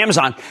Walmart and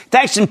Amazon,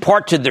 thanks in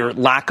part to their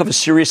lack of a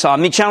serious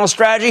omni-channel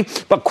strategy.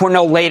 But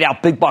Cornell laid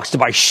out big bucks to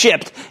buy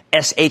Shipt,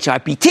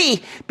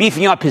 SHIPT,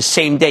 beefing up his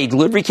same-day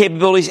delivery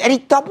capabilities, and he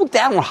doubled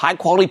down on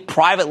high-quality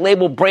private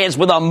label brands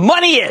where the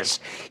money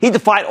is. He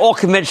defied all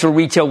conventional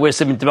retail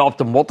wisdom and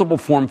developed a multiple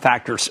form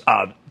factor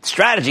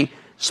strategy,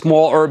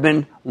 small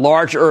urban,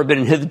 large urban,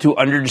 and hitherto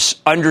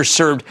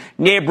underserved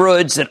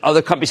neighborhoods that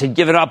other companies had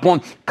given up on,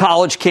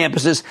 college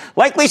campuses.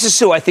 Like Lisa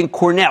Su, I think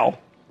Cornell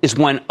is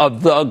one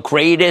of the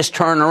greatest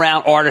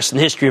turnaround artists in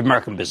the history of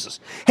American business.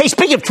 Hey,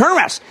 speaking of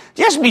turnarounds,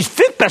 the S&P's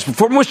 5th best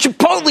performer was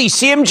Chipotle,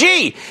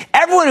 CMG.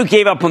 Everyone who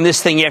gave up on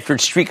this thing after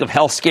its streak of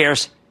health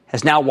scares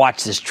has now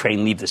watched this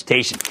train leave the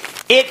station.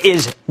 It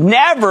is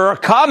never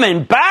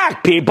coming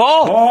back, people.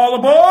 All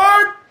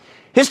aboard!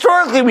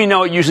 Historically, we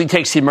know it usually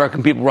takes the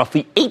American people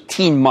roughly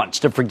 18 months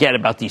to forget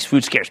about these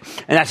food scares.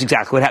 And that's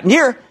exactly what happened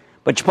here.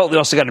 But Chipotle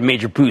also got a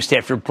major boost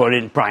after it brought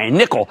in Brian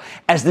Niccol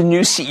as the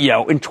new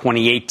CEO in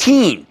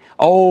 2018.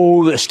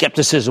 Oh, the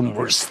skepticism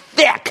was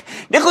thick.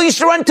 Niccol used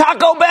to run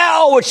Taco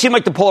Bell, which seemed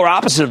like the polar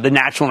opposite of the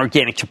natural and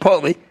organic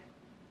Chipotle.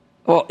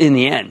 Well, in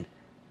the end,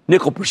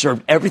 Niccol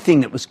preserved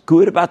everything that was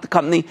good about the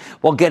company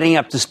while getting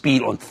up to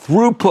speed on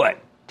throughput,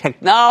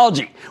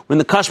 technology. When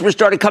the customers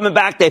started coming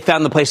back, they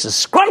found the place as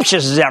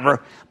scrumptious as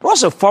ever, but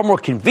also far more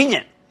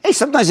convenient. Hey,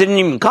 sometimes they didn't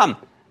even come.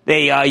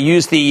 They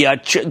used the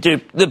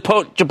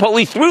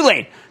Chipotle through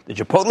lane, the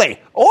Chipotle,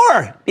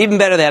 or even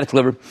better, they had it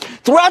delivered.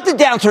 Throughout the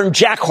downturn,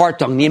 Jack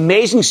Hartung, the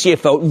amazing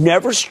CFO,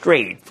 never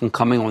strayed from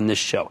coming on this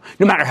show,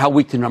 no matter how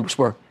weak the numbers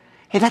were.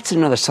 Hey, that's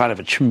another sign of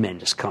a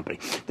tremendous company.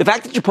 The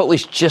fact that Chipotle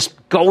is just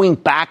going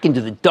back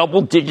into the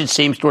double-digit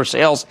same-store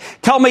sales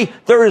tell me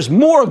there is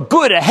more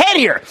good ahead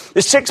here. The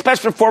 6th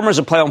best performer is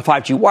a play on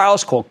 5G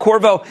wireless called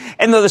Qorvo,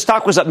 and though the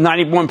stock was up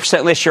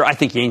 91% last year, I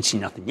think you ain't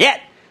seen nothing yet.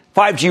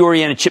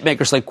 5G-oriented chip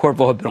makers like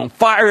Qorvo have been on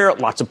fire,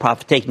 lots of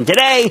profit-taking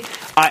today,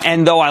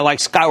 and though I like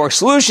Skyworks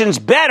Solutions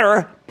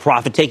better,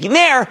 profit-taking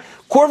there,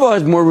 Qorvo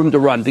has more room to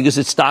run because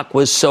its stock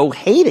was so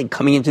hated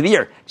coming into the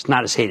year. It's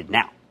not as hated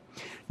now.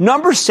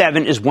 Number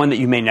 7 is one that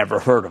you may never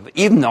have heard of,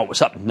 even though it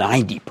was up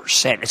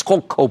 90%. It's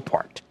called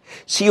Copart,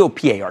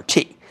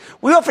 C-O-P-A-R-T.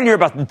 We often hear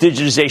about the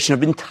digitization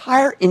of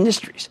entire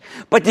industries.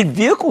 But did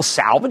vehicle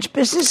salvage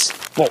business,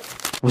 well,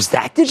 was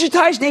that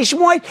digitized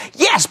nationwide?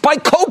 Yes, by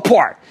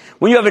Copart.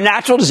 When you have a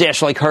natural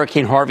disaster like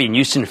Hurricane Harvey in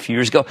Houston a few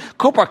years ago,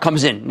 Copart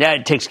comes in. Now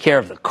it takes care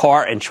of the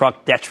car and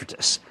truck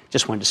detritus.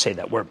 Just wanted to say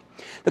that word.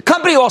 The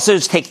company also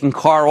is taking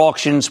car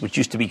auctions, which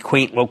used to be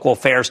quaint local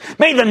affairs,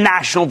 made them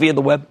national via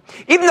the web.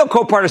 Even though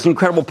Copart is an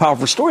incredible,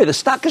 powerful story, the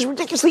stock is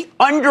ridiculously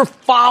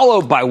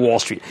underfollowed by Wall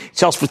Street. It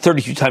sells for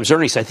 32 times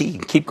earnings. I think it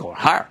can keep going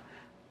higher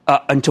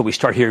until we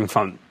start hearing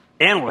from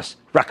analysts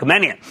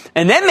recommending it.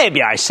 And then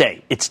maybe I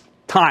say its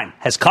time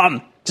has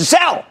come to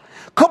sell.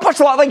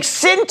 Copart's a lot like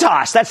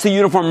Cintas. That's the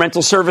uniform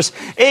rental service.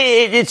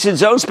 It's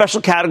its own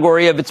special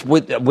category of its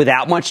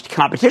without much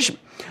competition.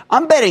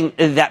 I'm betting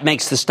that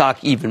makes the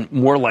stock even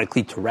more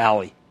likely to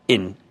rally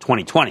in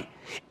 2020.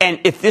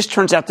 And if this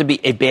turns out to be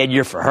a bad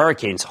year for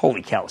hurricanes,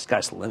 holy cow, the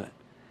sky's the limit.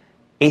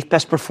 8th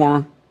best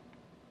performer,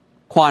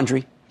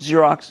 Quandary,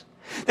 Xerox.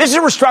 This is a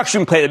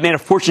restructuring play that made a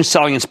fortune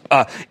selling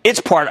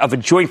its part of a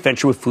joint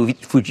venture with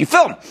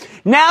Fujifilm.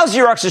 Now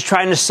Xerox is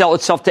trying to sell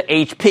itself to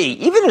HP,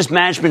 even as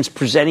management's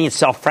presenting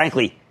itself,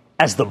 frankly,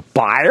 as the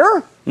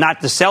buyer,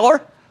 not the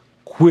seller.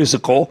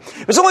 Quizzical.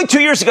 It was only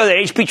 2 years ago that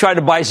HP tried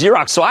to buy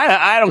Xerox, so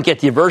I don't get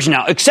the aversion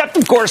now, except,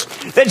 of course,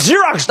 that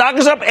Xerox stock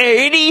is up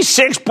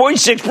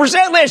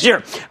 86.6% last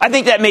year. I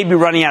think that may be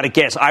running out of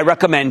gas. I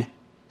recommend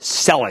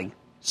selling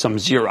some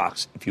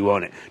Xerox if you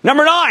own it.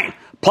 Number 9.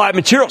 Applied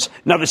Materials,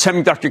 another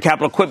semiconductor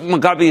capital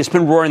equipment company that's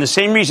been roaring the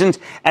same reasons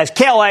as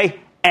KLA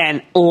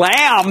and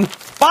Lam.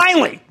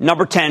 Finally,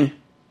 number 10,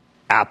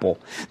 Apple.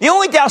 The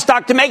only Dow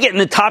stock to make it in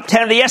the top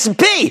 10 of the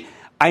S&P.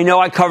 I know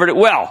I covered it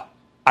well.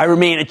 I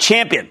remain a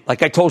champion,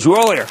 like I told you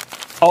earlier.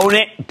 Own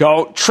it,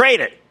 don't trade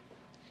it.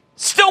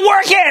 Still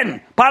working!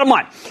 Bottom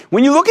line,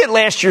 when you look at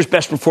last year's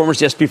best performers,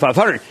 the S&P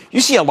 500, you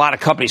see a lot of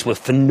companies with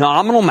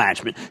phenomenal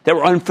management that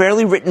were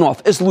unfairly written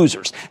off as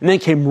losers and then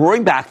came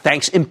roaring back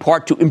thanks in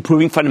part to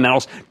improving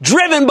fundamentals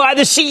driven by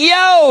the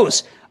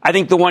CEOs. I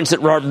think the ones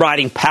that are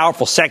riding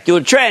powerful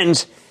secular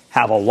trends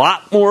have a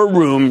lot more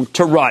room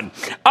to run.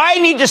 I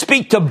need to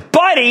speak to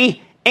Buddy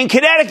in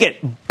Connecticut.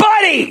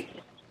 Buddy!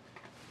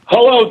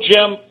 Hello,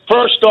 Jim.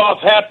 First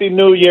off, Happy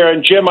New Year.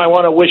 And, Jim, I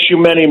want to wish you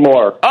many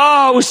more.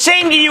 Oh,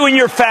 same to you and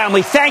your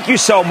family. Thank you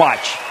so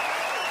much.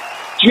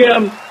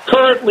 Jim,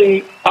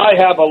 Currently, I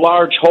have a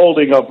large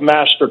holding of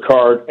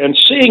MasterCard, and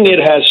seeing it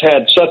has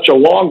had such a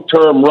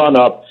long-term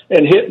run-up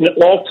and hitting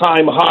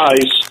all-time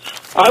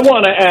highs, I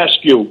want to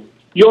ask you,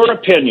 your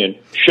opinion,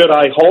 should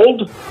I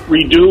hold,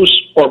 reduce,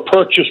 or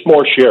purchase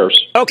more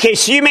shares? Okay,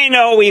 so you may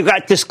know we've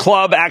got this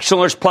club,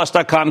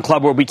 ActionAlertsPlus.com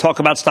club, where we talk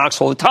about stocks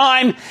all the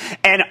time.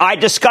 And I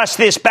discussed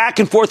this back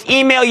and forth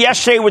email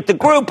yesterday with the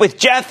group, with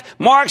Jeff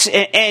Marks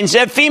and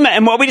Zev Fema.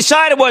 And what we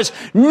decided was,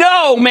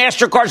 no,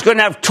 MasterCard's going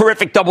to have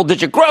terrific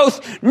double-digit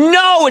growth.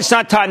 No, it's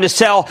not time to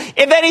sell.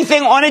 If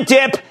anything, on a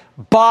dip,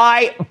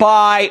 buy.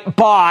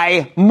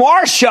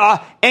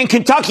 Marcia in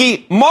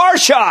Kentucky.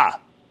 Marcia.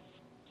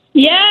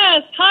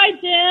 Yes. Hi,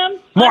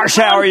 Jim.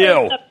 Marcia, how are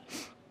you?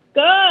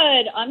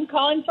 Good. I'm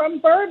calling from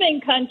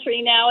Bourbon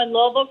Country now in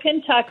Louisville,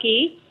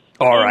 Kentucky.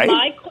 All right.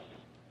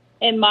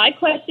 And my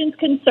question's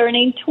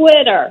concerning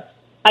Twitter.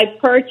 I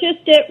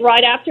purchased it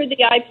right after the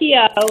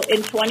IPO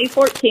in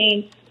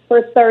 2014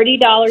 for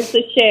 $30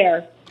 a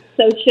share.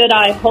 So should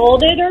I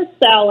hold it or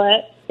sell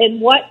it?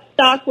 And what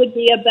stock would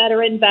be a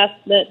better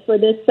investment for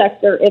this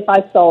sector if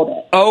I sold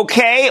it?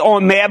 Okay.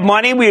 On Mad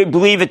Money, we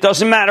believe it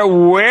doesn't matter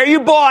where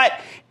you bought.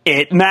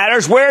 It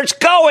matters where it's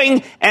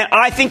going, and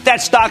I think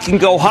that stock can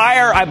go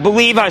higher. I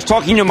believe I was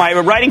talking to my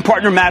writing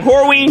partner, Matt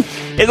Horween.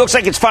 It looks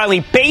like it's finally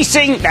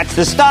basing. That's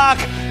the stock.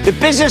 The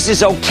business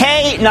is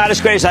okay, not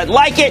as great as I'd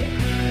like it,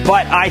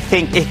 but I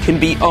think it can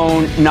be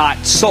owned,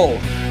 not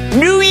sold.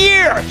 New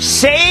year,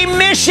 same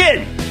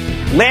mission.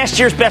 Last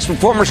year's best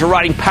performers are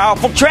riding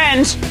powerful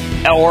trends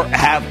or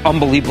have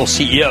unbelievable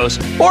CEOs,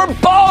 or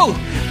both.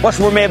 What's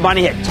more, Mad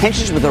Money had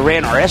tensions with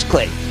Iran are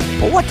escalating.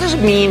 But what does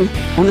it mean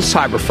on the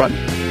cyber front?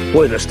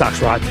 Boy, those stocks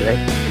were hot today.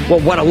 Well,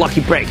 what a lucky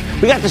break.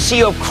 We got the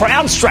CEO of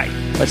CrowdStrike.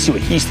 Let's see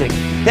what he's thinking.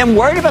 Then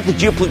worried about the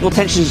geopolitical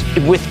tensions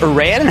with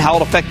Iran and how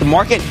it'll affect the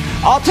market.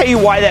 I'll tell you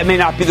why that may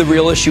not be the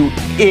real issue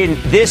in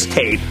this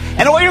tape.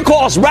 And all your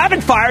calls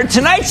rapid fire.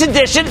 Tonight's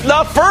edition,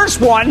 the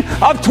first one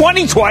of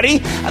 2020,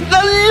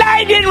 the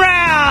Lightning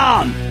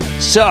Round.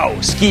 So,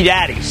 Ski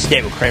Daddy,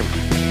 stay with Cramer.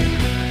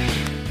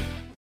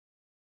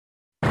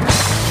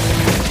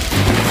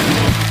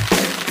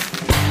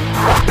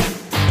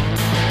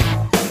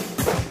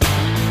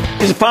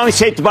 Is it finally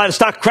safe to buy the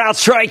stock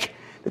CrowdStrike?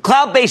 The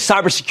cloud-based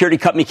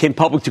cybersecurity company came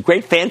public to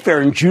great fanfare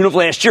in June of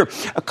last year,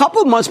 a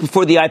couple of months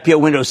before the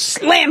IPO window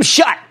slammed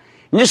shut.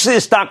 Initially,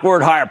 the stock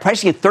roared higher,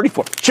 pricing at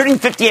 $34, trading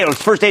 58 on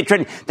its first day of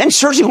trading, then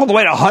surging all the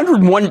way to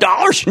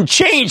 $101 and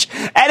change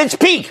at its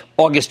peak,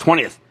 August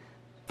 20th.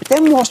 But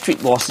then Wall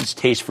Street lost its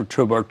taste for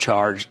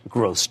turbocharged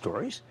growth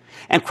stories,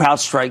 and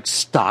CrowdStrike's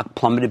stock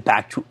plummeted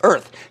back to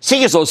earth,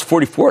 seeing as low as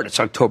 44 at its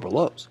October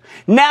lows.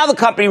 Now the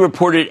company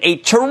reported a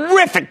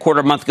terrific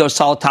quarter a month ago,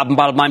 solid top and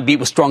bottom line beat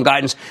with strong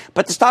guidance,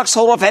 but the stock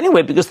sold off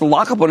anyway because the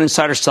lockup on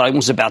insider selling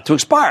was about to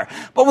expire.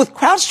 But with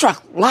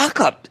CrowdStrike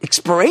lockup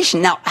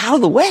expiration now out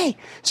of the way,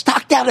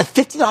 stock down to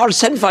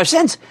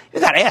 $50.75, you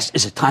got to ask,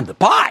 is it time to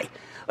buy?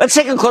 Let's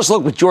take a close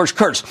look with George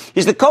Kurtz.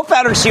 He's the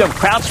co-founder and CEO of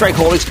CrowdStrike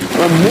Holdings.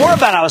 Learn more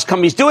about how his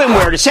company's doing,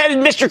 where it's headed.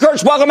 Mr.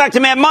 Kurtz, welcome back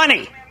to Mad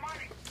Money.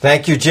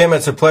 Thank you, Jim.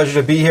 It's a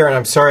pleasure to be here, and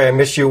I'm sorry I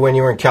missed you when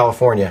you were in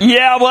California.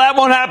 Yeah, well, that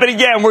won't happen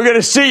again. We're going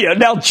to see you.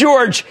 Now,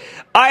 George,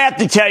 I have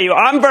to tell you,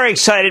 I'm very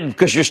excited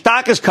because your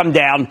stock has come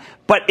down,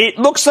 but it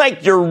looks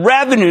like your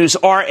revenues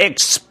are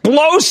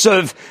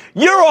explosive.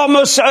 You're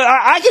almost,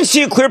 I can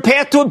see a clear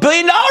path to $1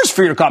 billion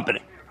for your company.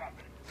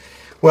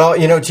 Well,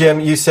 you know, Jim,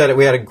 you said it.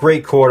 We had a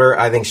great quarter.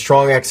 I think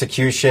strong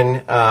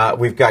execution.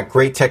 We've got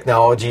great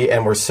technology,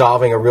 and we're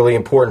solving a really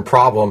important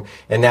problem,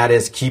 and that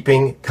is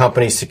keeping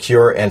companies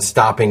secure and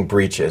stopping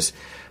breaches.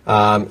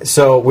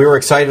 So we were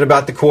excited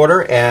about the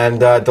quarter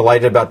and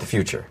delighted about the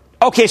future.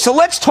 Okay, so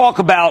let's talk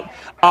about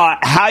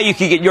how you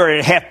can get your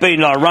 $500 million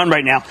run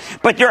right now.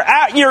 But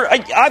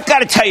I've got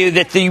to tell you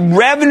that the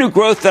revenue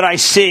growth that I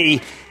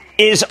see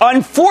is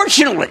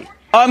unfortunately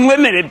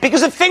unlimited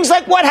because of things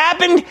like what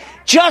happened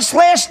just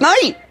last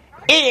night.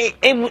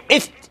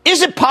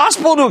 Is it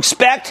possible to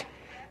expect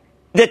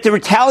that the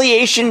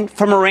retaliation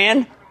from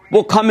Iran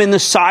will come in the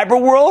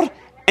cyber world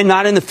and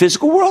not in the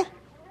physical world?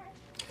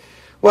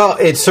 Well,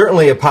 it's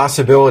certainly a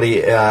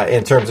possibility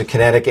in terms of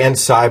kinetic and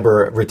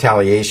cyber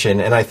retaliation.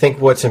 And I think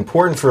what's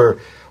important for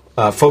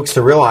folks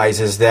to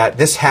realize is that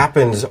this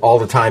happens all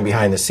the time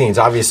behind the scenes.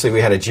 Obviously, we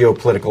had a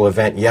geopolitical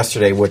event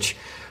yesterday, which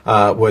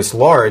was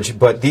large,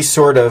 but these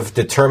sort of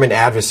determined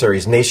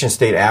adversaries,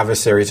 nation-state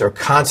adversaries, are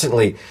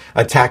constantly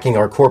attacking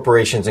our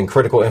corporations and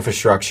critical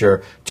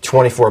infrastructure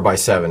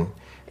 24/7.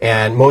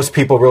 And most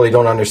people really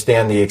don't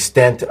understand the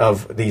extent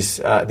of these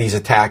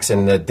attacks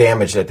and the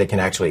damage that they can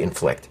actually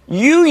inflict.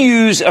 You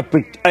use a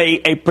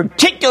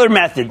particular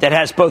method that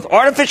has both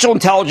artificial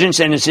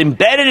intelligence and is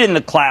embedded in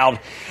the cloud.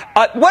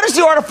 What does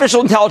the artificial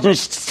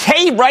intelligence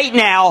say right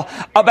now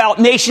about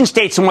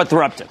nation-states and what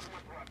they're up to?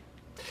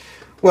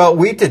 Well,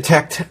 we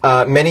detect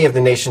many of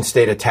the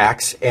nation-state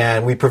attacks,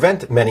 and we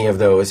prevent many of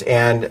those.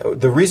 And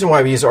the reason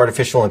why we use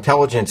artificial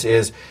intelligence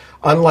is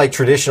unlike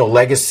traditional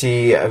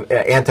legacy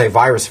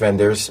antivirus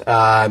vendors,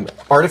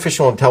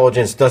 artificial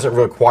intelligence doesn't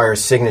require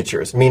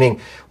signatures, meaning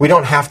we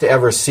don't have to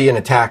ever see an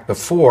attack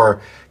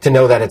before to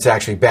know that it's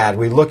actually bad.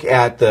 We look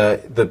at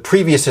the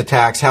previous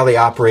attacks, how they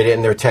operated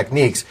and their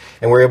techniques,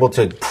 and we're able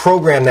to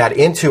program that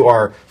into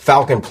our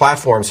Falcon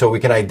platform so we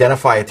can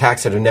identify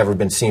attacks that have never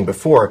been seen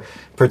before,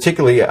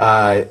 particularly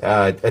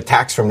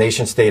attacks from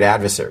nation-state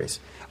adversaries.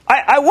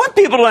 I want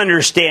people to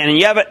understand, and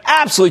you have an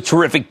absolutely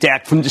terrific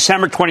deck from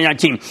December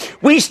 2019,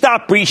 We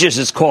Stop Breaches,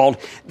 it's called,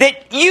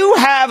 that you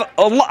have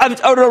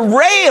an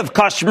array of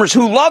customers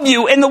who love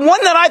you. And the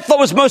one that I thought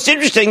was most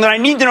interesting that I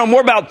need to know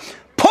more about,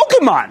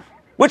 Pokemon,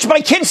 which my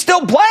kids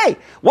still play.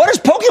 What does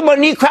Pokemon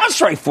need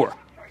CrowdStrike for?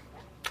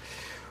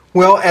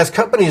 Well, as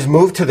companies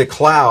move to the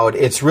cloud,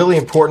 it's really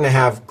important to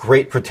have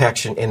great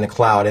protection in the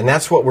cloud. And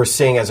that's what we're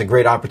seeing as a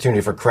great opportunity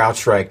for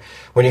CrowdStrike.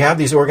 When you have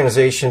these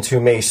organizations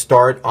who may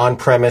start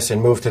on-premise and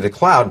move to the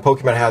cloud, and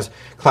Pokemon has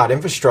cloud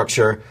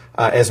infrastructure,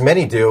 as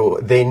many do,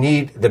 they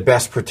need the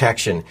best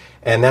protection.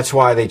 And that's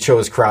why they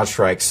chose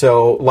CrowdStrike.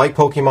 So like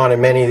Pokemon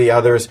and many of the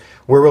others,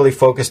 we're really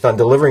focused on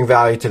delivering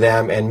value to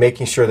them and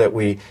making sure that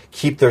we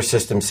keep their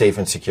systems safe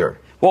and secure.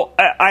 Well,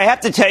 I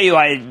have to tell you,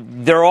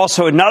 there are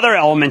also another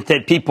element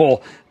that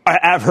people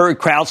I've heard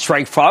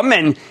CrowdStrike from,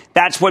 and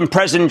that's when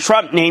President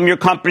Trump named your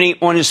company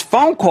on his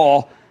phone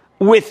call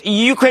with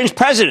Ukraine's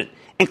president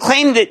and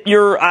claimed that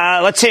you're,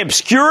 let's say,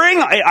 obscuring,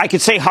 I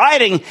could say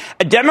hiding,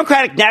 a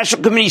Democratic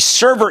National Committee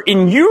server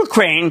in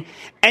Ukraine,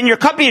 and your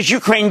company is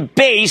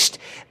Ukraine-based.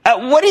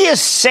 What do you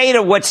say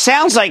to what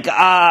sounds like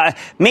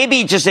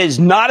maybe just as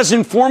not as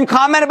informed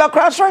comment about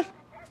CrowdStrike?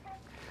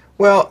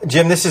 Well,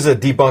 Jim, this is a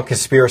debunked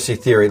conspiracy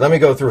theory. Let me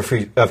go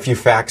through a few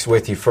facts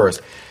with you first.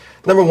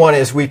 Number one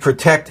is we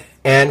protect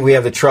and we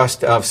have the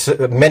trust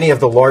of many of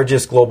the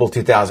largest Global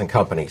 2000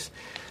 companies.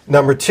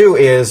 Number two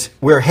is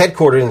we're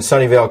headquartered in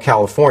Sunnyvale,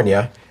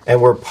 California,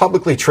 and we're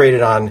publicly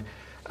traded on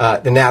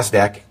the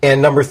NASDAQ.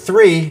 And number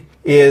three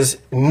is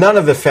none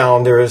of the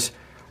founders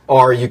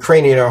are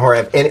Ukrainian or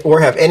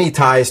have any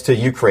ties to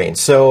Ukraine.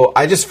 So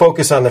I just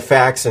focus on the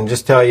facts and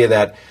just tell you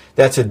that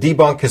that's a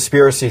debunked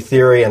conspiracy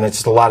theory, and it's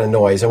just a lot of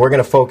noise. And we're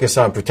going to focus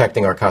on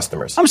protecting our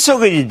customers. I'm so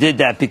glad you did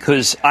that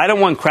because I don't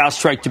want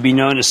CrowdStrike to be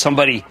known as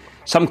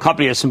some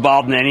company that's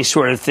involved in any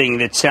sort of thing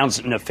that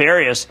sounds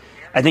nefarious.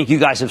 I think you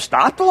guys have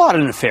stopped a lot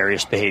of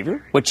nefarious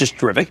behavior, which is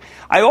terrific.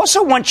 I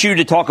also want you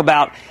to talk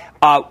about,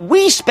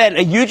 we spent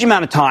a huge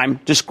amount of time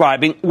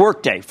describing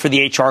Workday for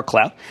the HR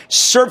cloud,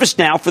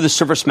 ServiceNow for the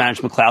service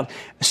management cloud,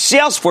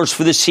 Salesforce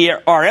for the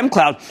CRM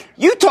cloud.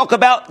 You talk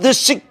about the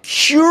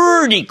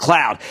security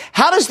cloud.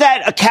 How does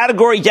that a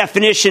category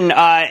definition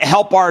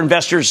help our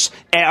investors,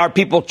 our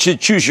people to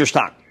choose your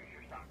stock?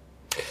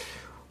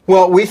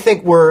 Well, we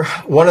think we're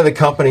one of the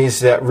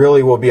companies that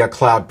really will be a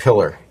cloud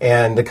pillar.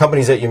 And the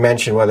companies that you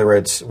mentioned, whether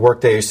it's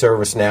Workday,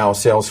 ServiceNow,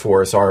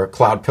 Salesforce, are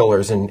cloud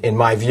pillars in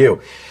my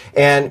view.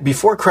 And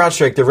before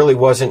CrowdStrike, there really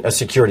wasn't a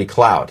security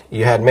cloud.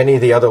 You had many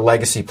of the other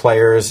legacy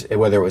players,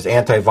 whether it was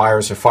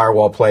antivirus or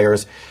firewall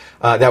players,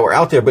 that were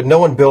out there, but no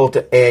one built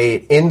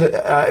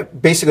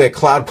basically a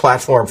cloud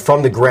platform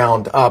from the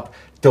ground up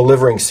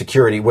delivering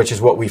security, which is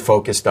what we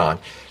focused on.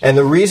 And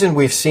the reason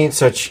we've seen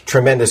such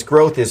tremendous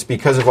growth is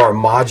because of our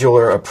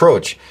modular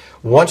approach.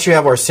 Once you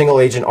have our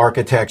single agent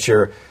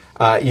architecture,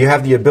 you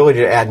have the ability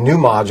to add new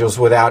modules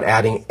without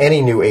adding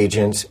any new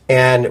agents.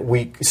 And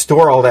we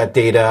store all that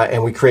data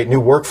and we create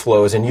new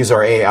workflows and use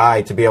our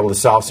AI to be able to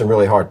solve some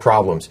really hard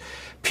problems.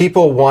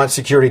 People want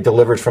security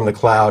delivered from the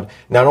cloud,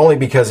 not only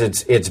because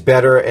it's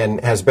better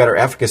and has better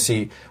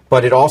efficacy,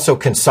 but it also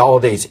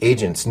consolidates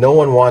agents. No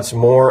one wants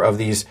more of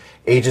these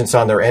agents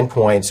on their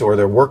endpoints or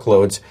their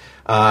workloads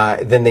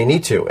than they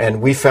need to.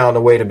 And we found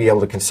a way to be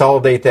able to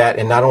consolidate that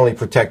and not only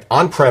protect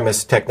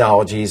on-premise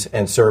technologies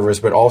and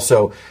servers, but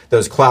also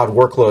those cloud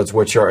workloads,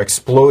 which are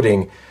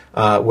exploding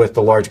with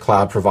the large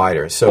cloud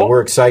providers. So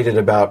we're excited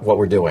about what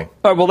we're doing.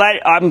 All right, well,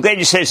 I'm glad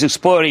you said it's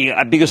exploding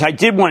because I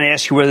did want to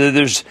ask you whether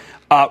there's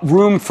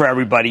room for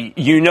everybody.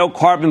 You know,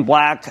 Carbon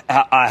Black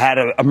had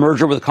a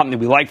merger with a company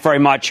we like very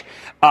much.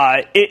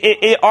 Are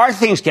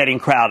things getting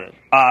crowded?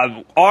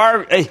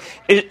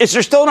 Is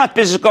there still enough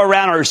business to go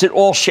around, or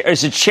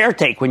is it share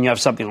take when you have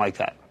something like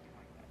that?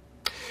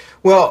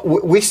 Well,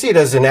 we see it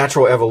as a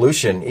natural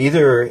evolution.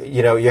 Either,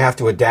 you have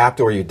to adapt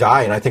or you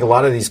die. And I think a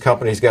lot of these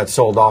companies got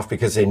sold off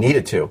because they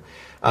needed to.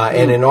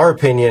 And in our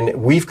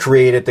opinion, we've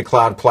created the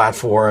cloud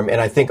platform.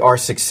 And I think our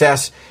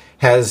success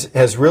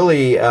has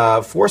really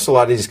forced a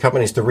lot of these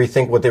companies to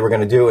rethink what they were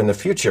going to do in the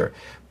future.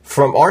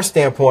 From our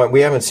standpoint,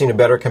 we haven't seen a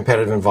better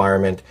competitive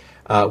environment.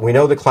 We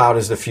know the cloud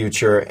is the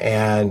future,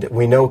 and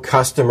we know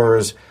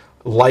customers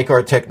like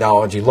our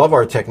technology, love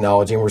our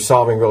technology, and we're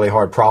solving really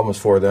hard problems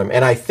for them.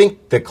 And I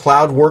think the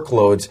cloud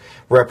workloads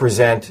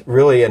represent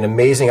really an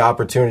amazing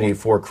opportunity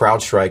for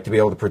CrowdStrike to be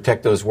able to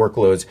protect those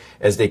workloads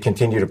as they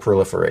continue to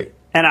proliferate.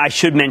 And I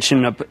should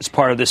mention, as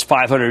part of this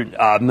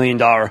 $500 million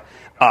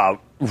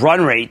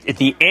run rate,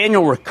 the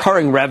annual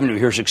recurring revenue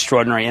here is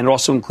extraordinary, and it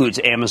also includes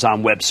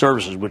Amazon Web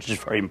Services, which is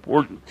very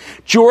important.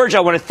 George, I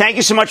want to thank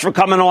you so much for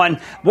coming on.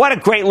 What a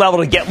great level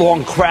to get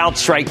long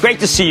CrowdStrike. Great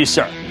to see you,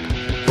 sir.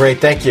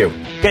 Great, thank you.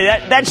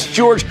 Okay, that's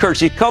George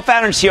Kurtz,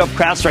 co-founder and CEO of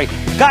CrowdStrike.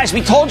 Guys,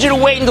 we told you to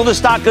wait until the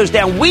stock goes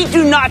down. We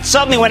do not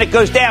suddenly, when it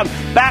goes down,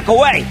 back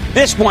away.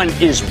 This one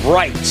is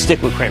right.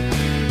 Stick with Cramer.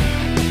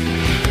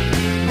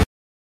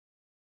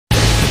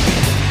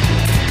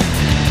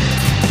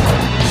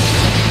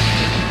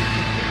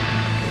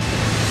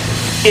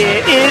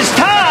 It is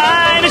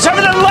time. It's time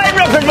for the light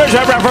round.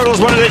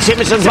 One of the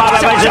achievements of the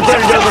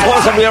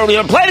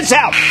planet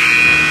South.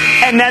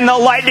 And then the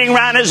lightning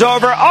round is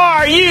over.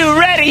 Are you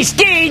ready,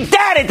 Ski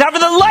Daddy? Time for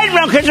the lightning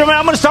round.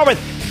 I'm going to start with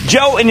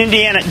Joe in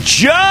Indiana.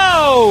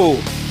 Joe!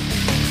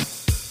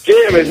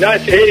 Jim, it's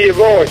nice to hear your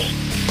voice.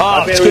 Oh,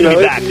 I've been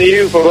listening to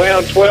you for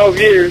around 12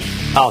 years.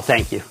 Oh,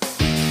 thank you.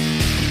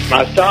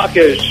 My stock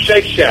is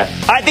Shake Shack.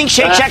 I think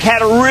Shake Shack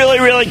had a really,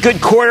 really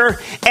good quarter,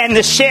 and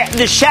the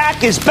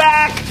Shack is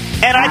back,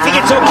 and I think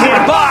it's okay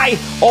to buy,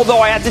 although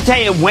I have to tell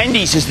you,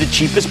 Wendy's is the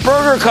cheapest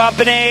burger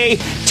company.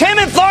 Tim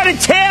in Florida.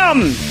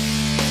 Tim!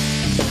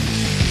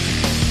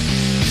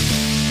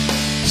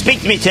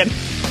 Speak to me, Tim.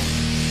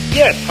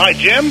 Yes. Hi,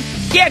 Jim.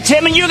 Yeah,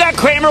 Tim, and you got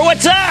Cramer.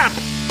 What's up?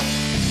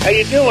 How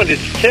you doing?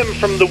 It's Tim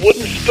from the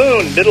Wooden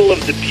Spoon, middle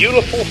of the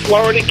beautiful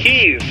Florida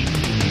Keys.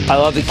 I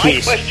love the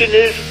Keys. My question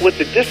is, with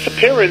the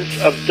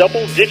disappearance of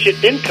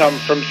double-digit income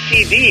from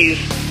CDs,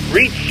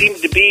 REITs seem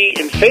to be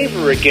in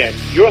favor again.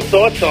 Your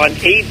thoughts on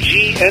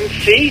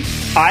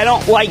AGNC? I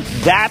don't like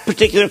that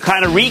particular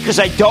kind of REIT because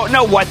I don't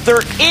know what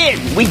they're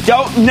in. We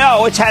don't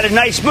know. It's had a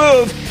nice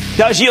move.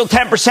 Does yield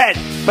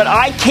 10%. But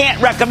I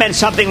can't recommend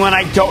something when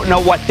I don't know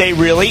what they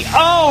really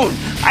own.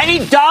 I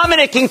need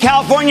Dominic in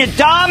California.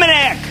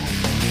 Dominic!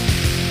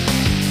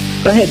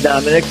 Go ahead,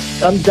 Dominic.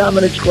 I'm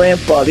Dominic's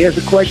grandfather. Here's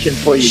a question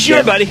for you, Sure,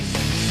 Jim. buddy.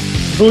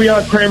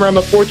 Booyah, Cramer. I'm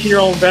a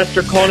 14-year-old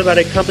investor calling about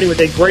a company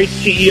with a great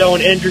CEO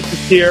and Andrew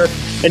Cecere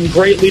and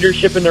great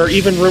leadership, and there are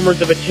even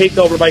rumors of a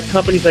takeover by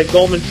companies like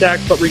Goldman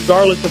Sachs. But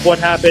regardless of what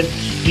happens,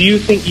 do you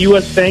think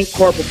U.S.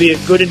 Bancorp will be a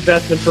good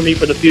investment for me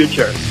for the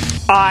future?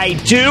 I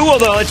do,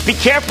 although let's be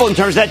careful in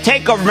terms of that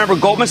takeover. Remember,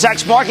 Goldman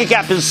Sachs' market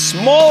cap is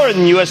smaller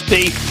than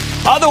USB.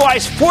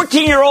 Otherwise,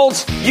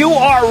 14-year-olds, you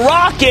are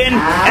rocking, and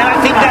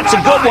I think that's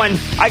a good one.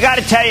 I got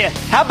to tell you,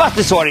 how about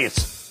this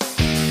audience?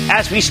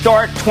 As we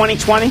start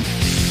 2020,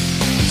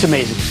 it's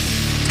amazing.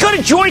 Go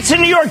to Joyce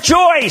in New York.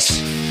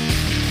 Joyce!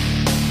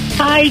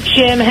 Hi,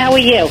 Jim. How are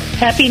you?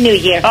 Happy New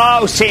Year.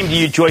 Oh, same to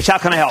you, Joyce. How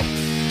can I help?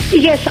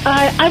 Yes,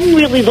 I'm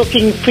really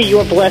looking for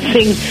your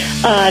blessing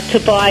to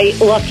buy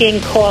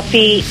Luckin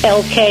Coffee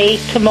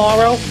LK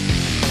tomorrow.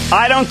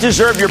 I don't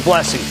deserve your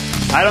blessing.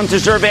 I don't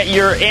deserve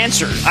your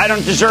answer. I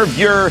don't deserve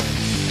your,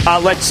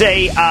 let's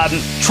say,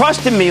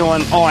 trust in me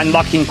on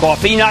Luckin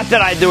Coffee. Not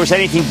that there was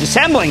anything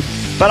dissembling,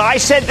 but I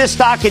said this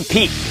stock had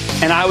peaked,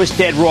 and I was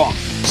dead wrong.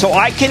 So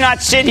I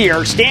cannot stand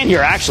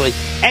here, actually,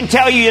 and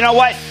tell you, you know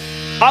what?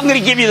 I'm going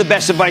to give you the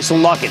best advice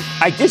on Luckin.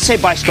 I did say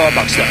buy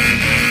Starbucks, though.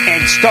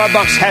 And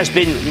Starbucks has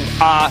been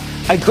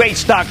a great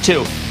stock,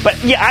 too.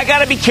 But, yeah, I got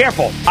to be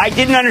careful. I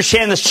didn't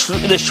understand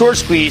the short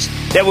squeeze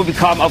that would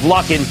become of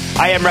Luckin.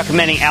 I am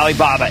recommending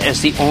Alibaba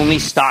as the only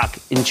stock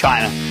in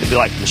China if you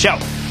like the show.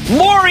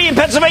 Lori in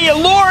Pennsylvania.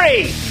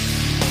 Lori!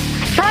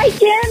 Hi,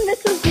 Jim.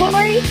 This is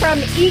Lori from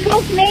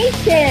Eagles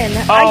Nation.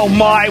 Oh,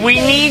 my. We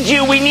need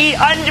you. We need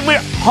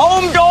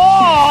home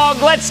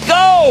dog. Let's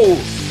go.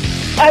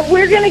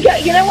 We're going to go.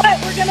 You know what?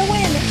 We're going to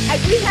win.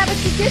 We have a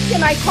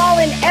tradition. I call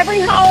in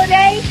every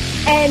holiday,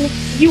 and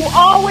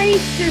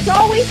there's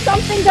always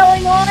something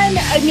going on.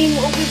 I mean,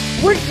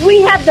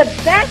 we have the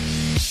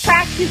best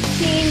practice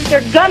team.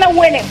 They're going to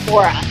win it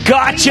for us.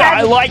 Gotcha.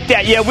 I like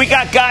that. Yeah, we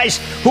got guys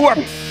who are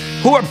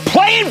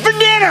playing for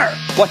dinner.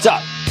 What's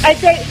up?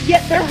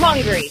 They're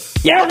hungry.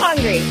 Yeah. They're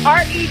hungry.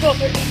 Our Eagles,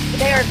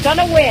 they're going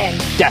to win.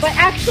 Yeah. But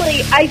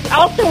actually, I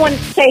also want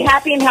to say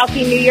happy and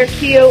healthy New Year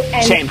to you.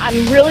 And Same.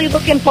 I'm really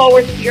looking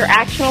forward to your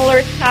Action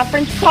Alerts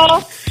conference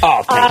call.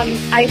 Oh, thank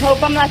you. I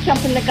hope I'm not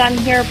jumping the gun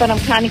here, but I'm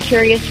kind of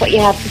curious what you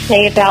have to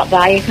say about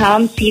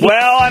Viacom.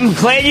 Well, I'm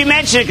glad you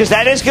mentioned it because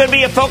that is going to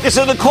be a focus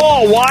of the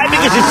call. Why?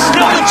 Because it's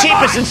still the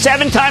cheapest at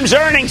 7 times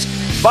earnings.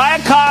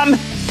 Viacom,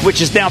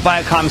 which is now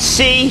Viacom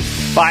C,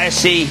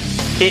 Viac,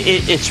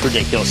 it's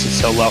ridiculous. It's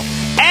so low.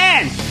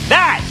 And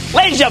that,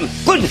 ladies and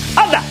gentlemen,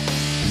 of the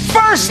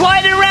first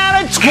lightning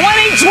round of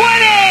 2020.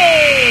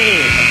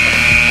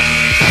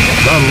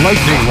 The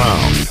Lightning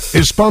Round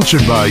is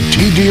sponsored by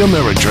TD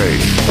Ameritrade.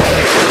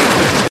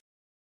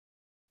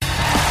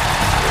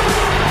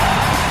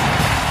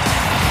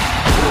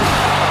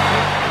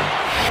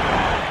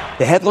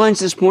 The headlines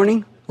this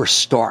morning were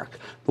stark.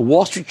 The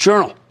Wall Street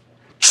Journal.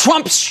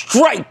 Trump's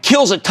strike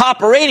kills a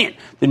top Iranian.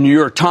 The New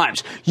York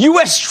Times.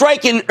 U.S.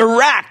 strike in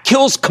Iraq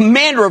kills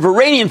commander of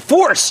Iranian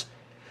force.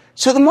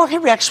 So the market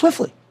reacts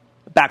swiftly.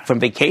 Back from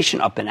vacation,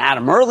 up and at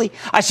 'em early.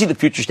 I see the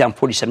futures down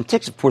 47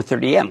 ticks at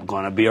 4:30 a.m.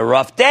 Going to be a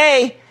rough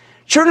day.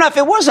 Sure enough,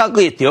 it was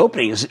ugly at the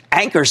opening as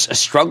anchors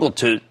struggled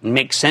to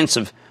make sense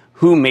of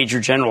who Major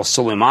General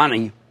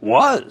Soleimani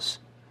was.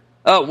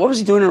 What was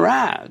he doing in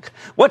Iraq?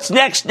 What's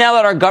next now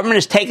that our government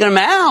has taken him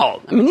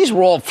out? I mean, these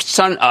were all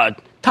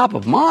top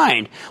of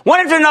mind. One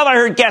after another, I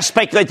heard guests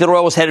speculate that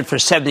oil was headed for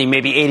 $70,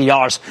 maybe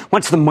 $80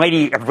 once the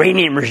mighty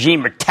Iranian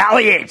regime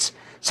retaliates.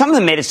 Some of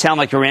them made it sound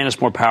like Iran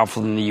is more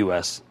powerful than the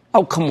U.S.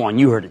 Oh, come on,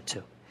 you heard it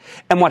too.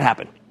 And what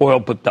happened?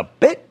 Oil blipped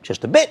up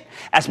just a bit.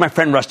 As my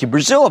friend Rusty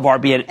Brazil of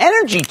RBN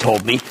Energy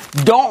told me,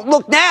 don't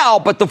look now,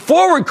 but the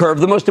forward curve,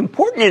 the most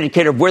important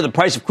indicator of where the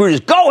price of crude is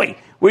going,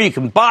 where you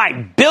can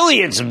buy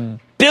billions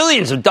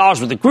of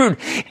dollars worth of crude,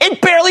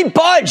 it barely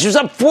budged. It was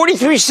up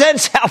 43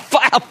 cents out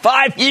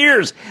 5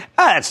 years.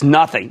 That's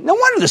nothing. No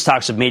wonder the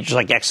stocks of majors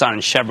like Exxon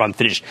and Chevron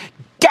finished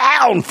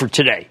down for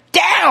today.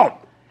 Down!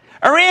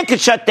 Iran could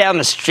shut down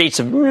the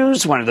Straits of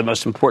Hormuz, one of the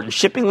most important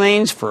shipping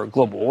lanes for a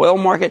global oil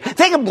market.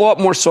 They could blow up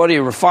more Saudi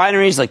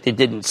refineries like they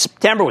did in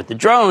September with the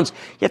drones,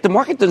 yet the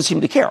market doesn't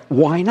seem to care.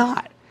 Why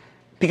not?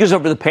 Because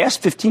over the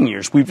past 15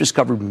 years, we've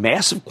discovered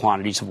massive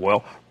quantities of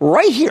oil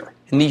right here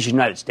in these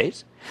United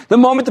States. The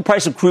moment the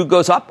price of crude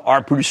goes up,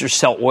 our producers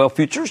sell oil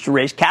futures to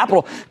raise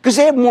capital because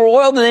they have more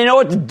oil than they know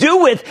what to do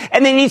with,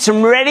 and they need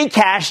some ready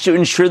cash to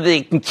ensure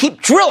they can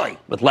keep drilling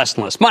with less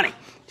and less money.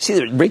 See,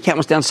 the rig count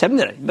was down 7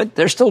 today, but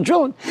they're still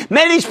drilling.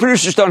 Many of these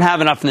producers don't have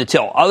enough in the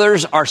till.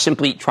 Others are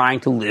simply trying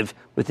to live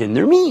within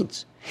their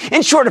means.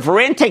 In short, if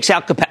Iran takes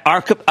out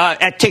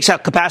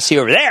capacity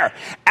over there,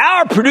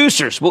 our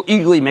producers will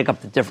eagerly make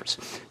up the difference.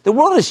 The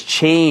world has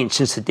changed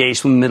since the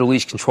days when the Middle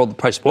East controlled the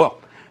price of oil.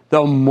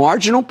 The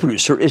marginal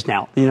producer is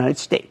now the United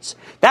States.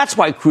 That's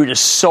why crude has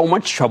so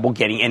much trouble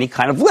getting any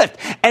kind of lift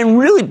and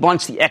really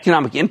blunts the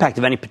economic impact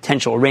of any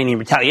potential Iranian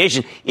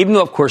retaliation, even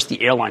though, of course,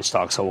 the airline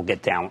stocks will go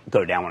down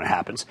when it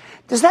happens.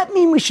 Does that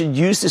mean we should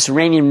use this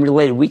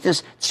Iranian-related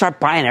weakness to start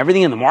buying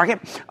everything in the market?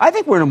 I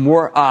think we're in a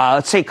more,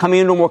 coming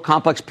into a more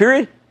complex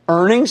period.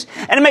 Earnings,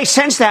 and it makes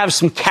sense to have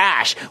some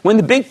cash when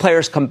the big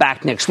players come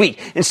back next week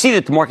and see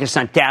that the market's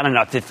not down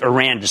enough if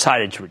Iran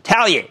decided to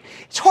retaliate.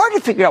 It's hard to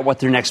figure out what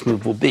their next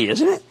move will be,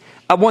 isn't it?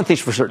 One thing's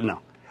for certain,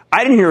 though.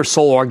 I didn't hear a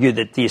soul argue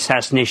that the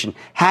assassination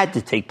had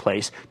to take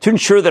place to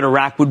ensure that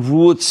Iraq would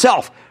rule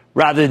itself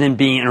rather than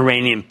being an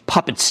Iranian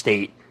puppet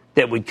state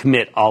that would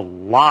commit a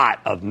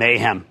lot of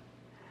mayhem.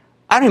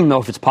 I don't even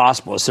know if it's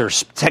possible, as there are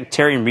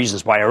sectarian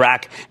reasons why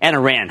Iraq and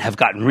Iran have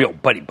gotten real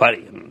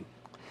buddy-buddy.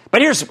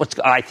 But here's what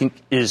I think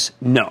is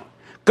no.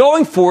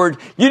 Going forward,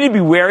 you need to be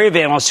wary of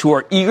analysts who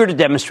are eager to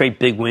demonstrate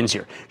big wins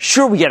here.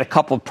 Sure, we get a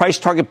couple of price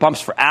target bumps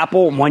for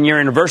Apple, 1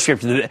 year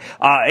anniversary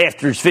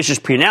after its vicious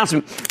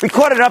pre-announcement. We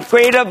caught an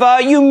upgrade of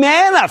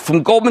Humana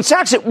from Goldman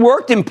Sachs. It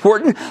worked,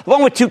 important,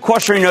 along with 2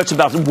 cautionary notes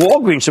about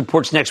Walgreens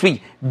reports next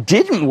week.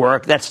 Didn't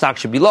work, that stock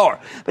should be lower.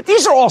 But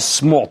these are all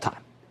small time.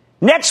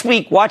 Next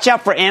week, watch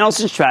out for analysts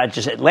and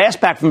strategists at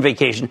last back from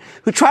vacation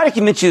who try to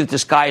convince you that the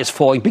sky is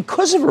falling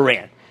because of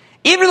Iran.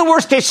 Even in the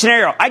worst-case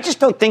scenario, I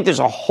just don't think there's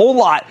a whole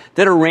lot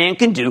that Iran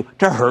can do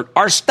to hurt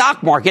our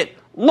stock market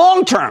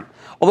long-term.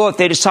 Although if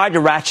they decide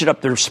to ratchet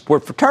up their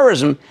support for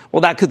terrorism,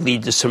 well, that could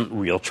lead to some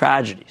real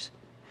tragedies.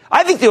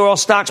 I think the oil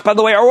stocks, by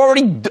the way, are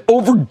already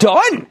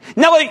overdone.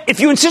 Now,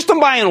 if you insist on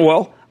buying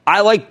oil,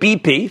 I like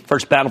BP,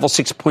 First Bountiful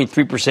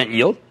 6.3%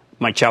 yield.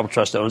 My Chapel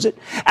Trust owns it,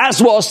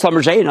 as well as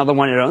Schlumberger, another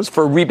one it owns,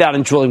 for a rebound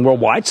in drilling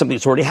worldwide, something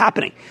that's already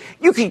happening.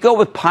 You could go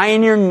with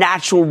Pioneer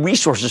Natural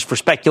Resources for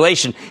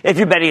speculation if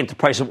you're betting that the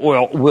price of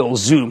oil will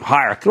zoom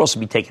higher. It could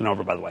also be taken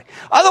over, by the way.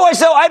 Otherwise,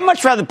 though, I'd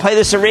much rather play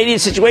this Iranian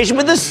situation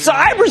with the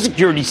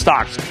cybersecurity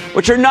stocks,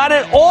 which are not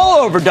at all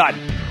overdone,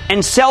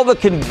 and sell the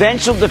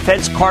conventional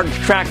defense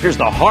contractors,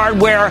 the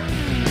hardware,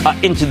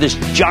 into this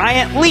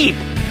giant leap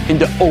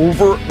into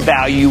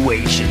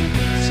overvaluation.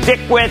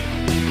 Stick with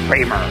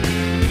Cramer.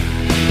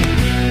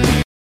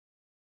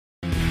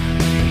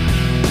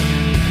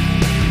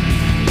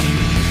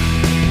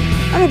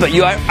 I don't know about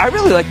you, I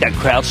really like that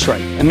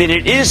CrowdStrike. I mean,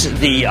 it's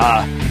the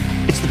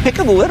pick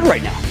of the litter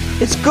right now.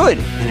 It's good,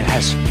 and it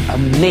has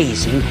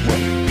amazing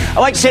growth. I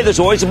like to say there's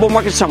always a bull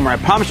market somewhere. I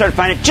promise I'll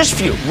find it just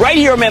for you, right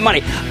here on Mad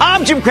Money.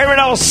 I'm Jim Cramer, and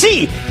I will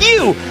see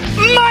you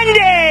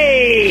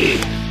Monday!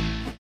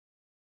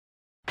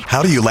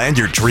 How do you land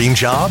your dream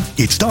job?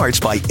 It starts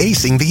by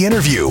acing the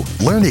interview.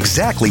 Learn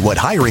exactly what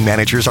hiring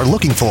managers are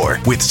looking for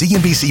with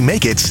CNBC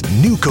Make It's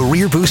new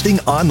career-boosting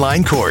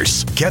online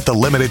course. Get the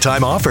limited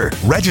time offer.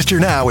 Register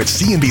now at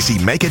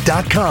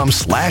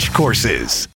cnbcmakeit.com/courses.